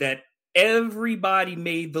hoping that everybody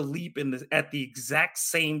made the leap at the exact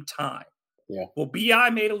same time. Yeah. Well, B.I.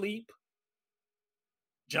 made a leap.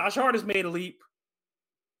 Josh Hart has made a leap.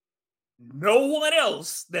 No one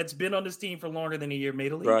else that's been on this team for longer than a year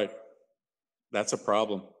made a leap. Right. That's a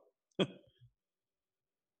problem.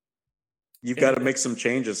 You've got to make some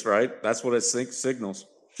changes, right? That's what it signals.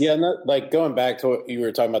 Yeah, like going back to what you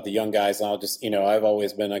were talking about, the young guys, and I'll just, I've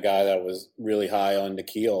always been a guy that was really high on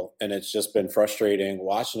Nikhil, and it's just been frustrating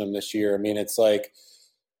watching him this year. I mean, it's like,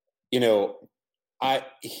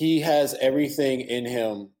 he has everything in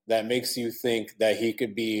him that makes you think that he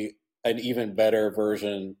could be an even better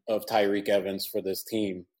version of Tyreke Evans for this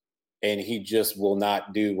team, and he just will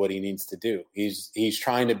not do what he needs to do. He's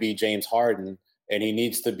trying to be James Harden, and he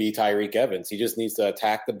needs to be Tyreke Evans. He just needs to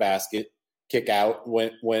attack the basket, kick out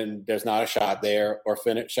when there's not a shot there, or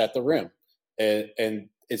finish at the rim. And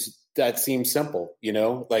that seems simple,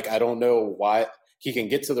 Like, I don't know why he can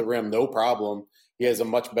get to the rim, no problem. He has a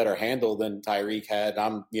much better handle than Tyreke had.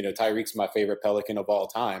 Tyreke's my favorite Pelican of all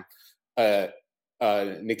time.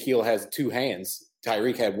 Nikhil has 2 hands.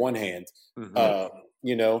 Tyreke had 1 hand. Mm-hmm.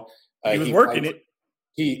 He was working it.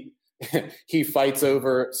 He fights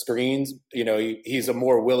over screens. He's a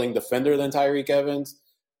more willing defender than Tyreke Evans.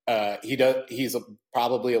 He's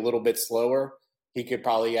probably a little bit slower. He could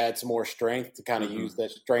probably add some more strength to kind of use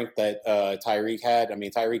that strength that Tyreke had. I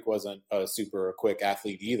mean, Tyreke wasn't a super quick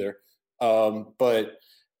athlete either. But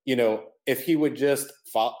if he would just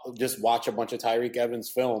watch a bunch of Tyreke Evans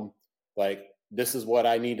film, like, this is what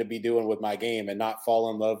I need to be doing with my game, and not fall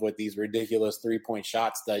in love with these ridiculous 3-point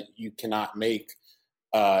shots that you cannot make.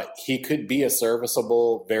 He could be a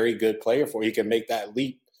serviceable, very good player for you. He can make that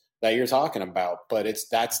leap that you're talking about. But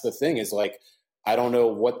that's the thing, is like, I don't know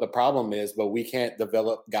what the problem is, but we can't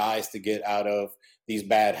develop guys to get out of these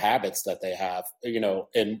bad habits that they have,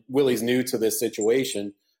 and Willie's new to this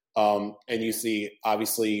situation. And you see,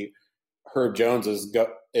 obviously, Herb Jones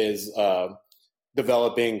is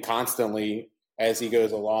developing constantly as he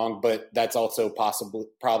goes along, but that's also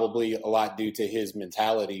probably a lot due to his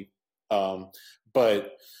mentality.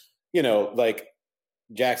 But, like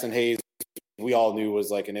Jackson Hayes, we all knew was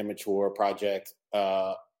like an immature project.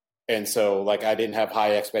 And so, like, I didn't have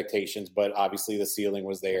high expectations, but obviously the ceiling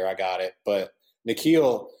was there. I got it. But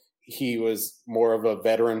Nikhil, he was more of a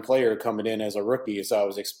veteran player coming in as a rookie, so I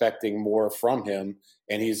was expecting more from him.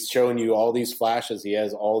 And he's showing you all these flashes. He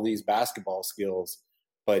has all these basketball skills,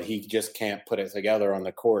 but he just can't put it together on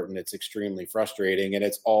the court, and it's extremely frustrating. And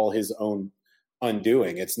it's all his own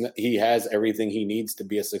undoing. He has everything he needs to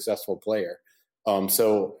be a successful player.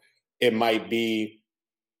 So it might be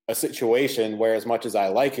a situation where, as much as I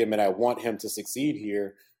like him and I want him to succeed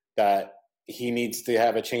here, that he needs to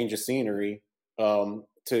have a change of scenery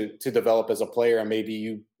to develop as a player, and maybe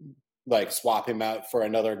you like swap him out for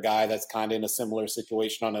another guy that's kind of in a similar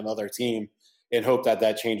situation on another team, and hope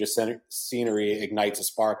that change of scenery ignites a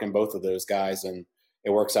spark in both of those guys and it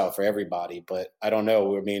works out for everybody. But I don't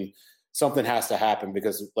know. I mean, something has to happen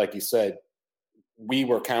because, like you said, we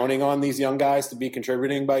were counting on these young guys to be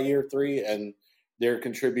contributing by year 3, and they're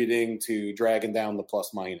contributing to dragging down the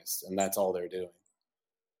plus minus, and that's all they're doing.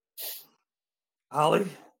 Ollie,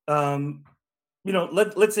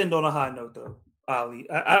 let's end on a high note, though, Ollie.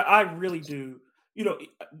 I really do.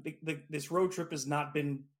 This road trip has not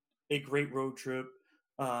been a great road trip.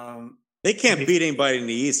 They can't beat anybody in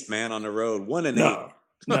the East, man, on the road. 1-8.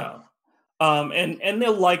 No. And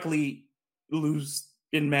they'll likely lose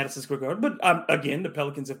in Madison Square Garden. But again, the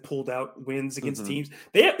Pelicans have pulled out wins against teams.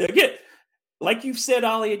 Again, like you've said,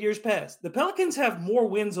 Ollie, in years past, the Pelicans have more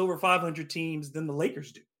wins over 500 teams than the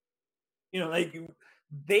Lakers do.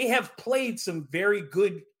 They have played some very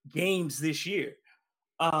good games this year.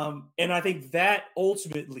 And I think that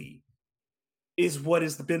ultimately is what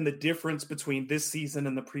has been the difference between this season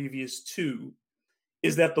and the previous 2,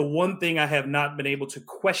 is that the one thing I have not been able to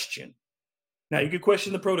question. Now, you could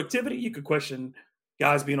question the productivity. You could question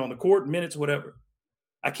guys being on the court, minutes, whatever.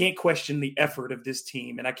 I can't question the effort of this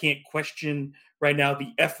team. And I can't question right now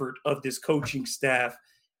the effort of this coaching staff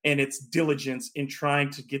and its diligence in trying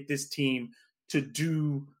to get this team to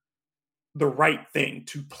do the right thing,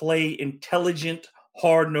 to play intelligent,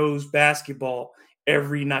 hard-nosed basketball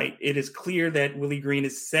every night. It is clear that Willie Green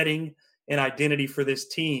is setting an identity for this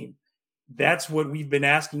team. That's what we've been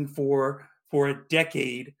asking for a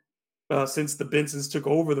decade, since the Bensons took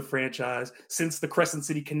over the franchise, since the Crescent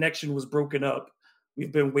City connection was broken up.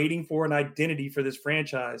 We've been waiting for an identity for this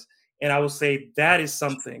franchise. And I will say that is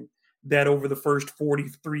something that over the first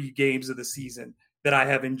 43 games of the season that I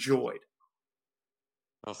have enjoyed.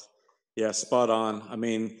 Oh, yeah, spot on. I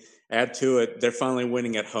mean, add to it, they're finally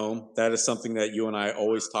winning at home. That is something that you and I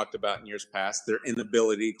always talked about in years past, their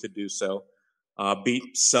inability to do so.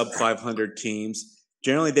 Beat sub-500 teams.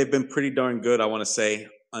 Generally, they've been pretty darn good, I want to say,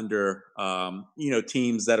 under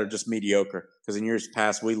teams that are just mediocre. Because in years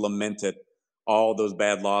past, we lamented all those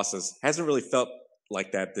bad losses. Hasn't really felt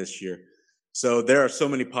like that this year. So there are so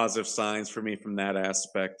many positive signs for me from that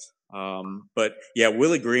aspect. But yeah,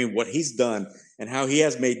 Willie Green, what he's done and how he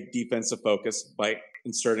has made defensive focus by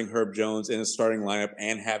inserting Herb Jones in a starting lineup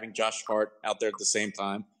and having Josh Hart out there at the same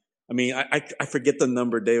time. I mean, I forget the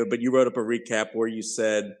number, David, but you wrote up a recap where you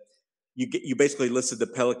said you basically listed the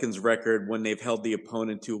Pelicans' record when they've held the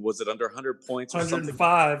opponent to, was it under 100 points or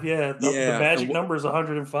 105, something? yeah. The magic number is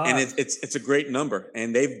 105. And it's a great number,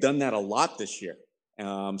 and they've done that a lot this year.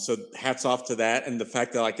 So hats off to that. And the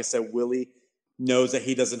fact that, like I said, Willie knows that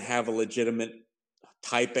he doesn't have a legitimate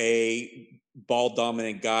type A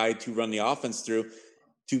ball-dominant guy to run the offense through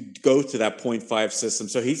to go to that 0.5 system.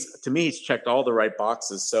 So he's checked all the right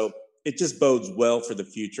boxes. So it just bodes well for the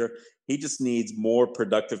future. He just needs more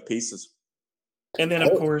productive pieces. And then,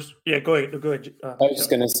 of course, yeah, go ahead. I was just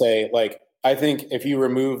going to say, I think if you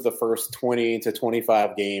remove the first 20 to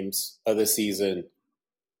 25 games of the season,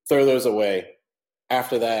 throw those away.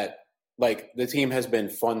 After that, the team has been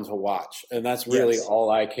fun to watch. And that's really all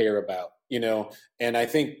I care about, And I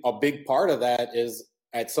think a big part of that is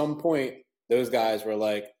at some point, those guys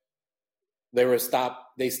were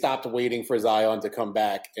they stopped waiting for Zion to come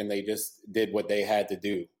back, and they just did what they had to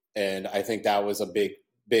do. And I think that was a big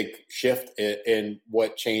shift in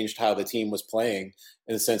what changed how the team was playing,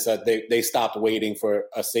 in the sense that they stopped waiting for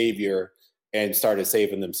a savior and started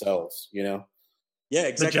saving themselves, Yeah,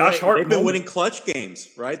 exactly. The Josh Hart They've been winning clutch games,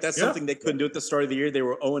 right? That's something they couldn't do at the start of the year. They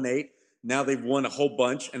were 0-8. Now they've won a whole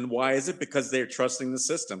bunch. And why is it? Because they're trusting the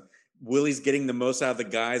system. Willie's getting the most out of the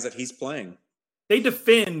guys that he's playing. They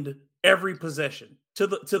defend every possession to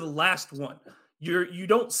the last one. You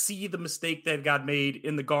don't see the mistake that got made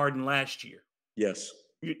in the Garden last year. Yes.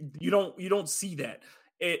 You don't see that.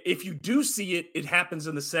 If you do see it, it happens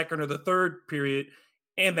in the second or the third period,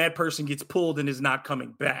 and that person gets pulled and is not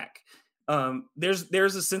coming back. There's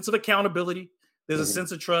a sense of accountability. There's a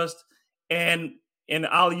sense of trust, and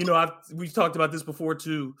Ali, we've talked about this before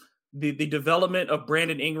too. The development of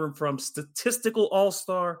Brandon Ingram from statistical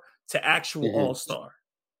all-star to actual all-star.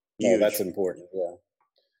 Yeah, that's important.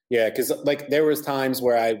 Yeah, because there was times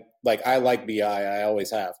where I like BI, I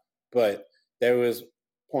always have, but there was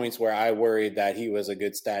points where I worried that he was a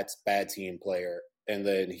good stats bad team player, and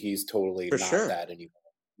then he's totally not that anymore.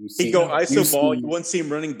 He'd go ISO ball. You wouldn't see him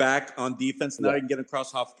running back on defense. Now he can get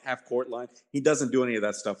across half court line. He doesn't do any of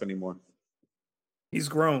that stuff anymore. He's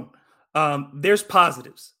grown. There's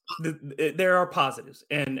positives. There are positives,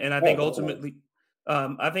 and I think ultimately,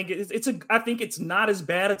 I think it's not as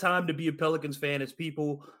bad a time to be a Pelicans fan as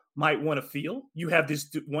people might want to feel. You have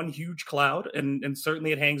this one huge cloud, and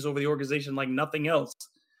certainly it hangs over the organization like nothing else.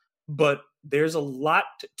 But there's a lot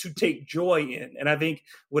to take joy in. And I think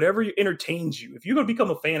whatever entertains you, if you're going to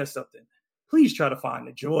become a fan of something, please try to find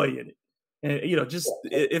the joy in it. And, just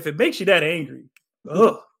if it makes you that angry,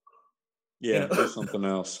 ugh. Yeah, there's something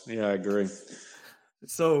else. Yeah, I agree.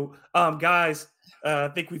 So, guys, I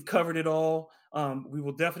think we've covered it all. We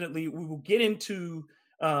will get into,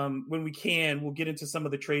 when we can, we'll get into some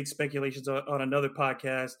of the trade speculations on another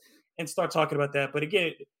podcast and start talking about that. But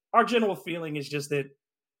again, our general feeling is just that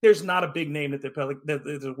there's not a big name that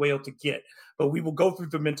there's a whale to get, but we will go through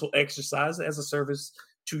the mental exercise as a service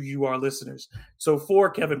to you, our listeners. So for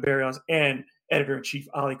Kevin Barrios and Editor-in-Chief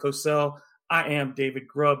Ali Cosell, I am David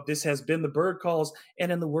Grubb. This has been the Bird Calls,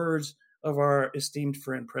 and in the words of our esteemed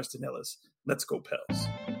friend Preston Ellis, let's go Pels.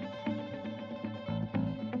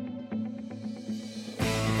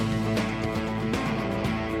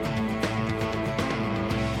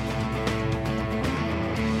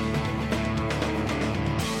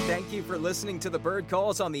 Thank you for listening to the Bird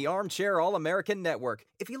Calls on the Armchair All-American Network.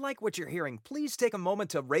 If you like what you're hearing, please take a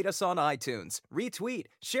moment to rate us on iTunes, retweet,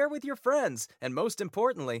 share with your friends, and most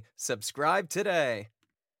importantly, subscribe today.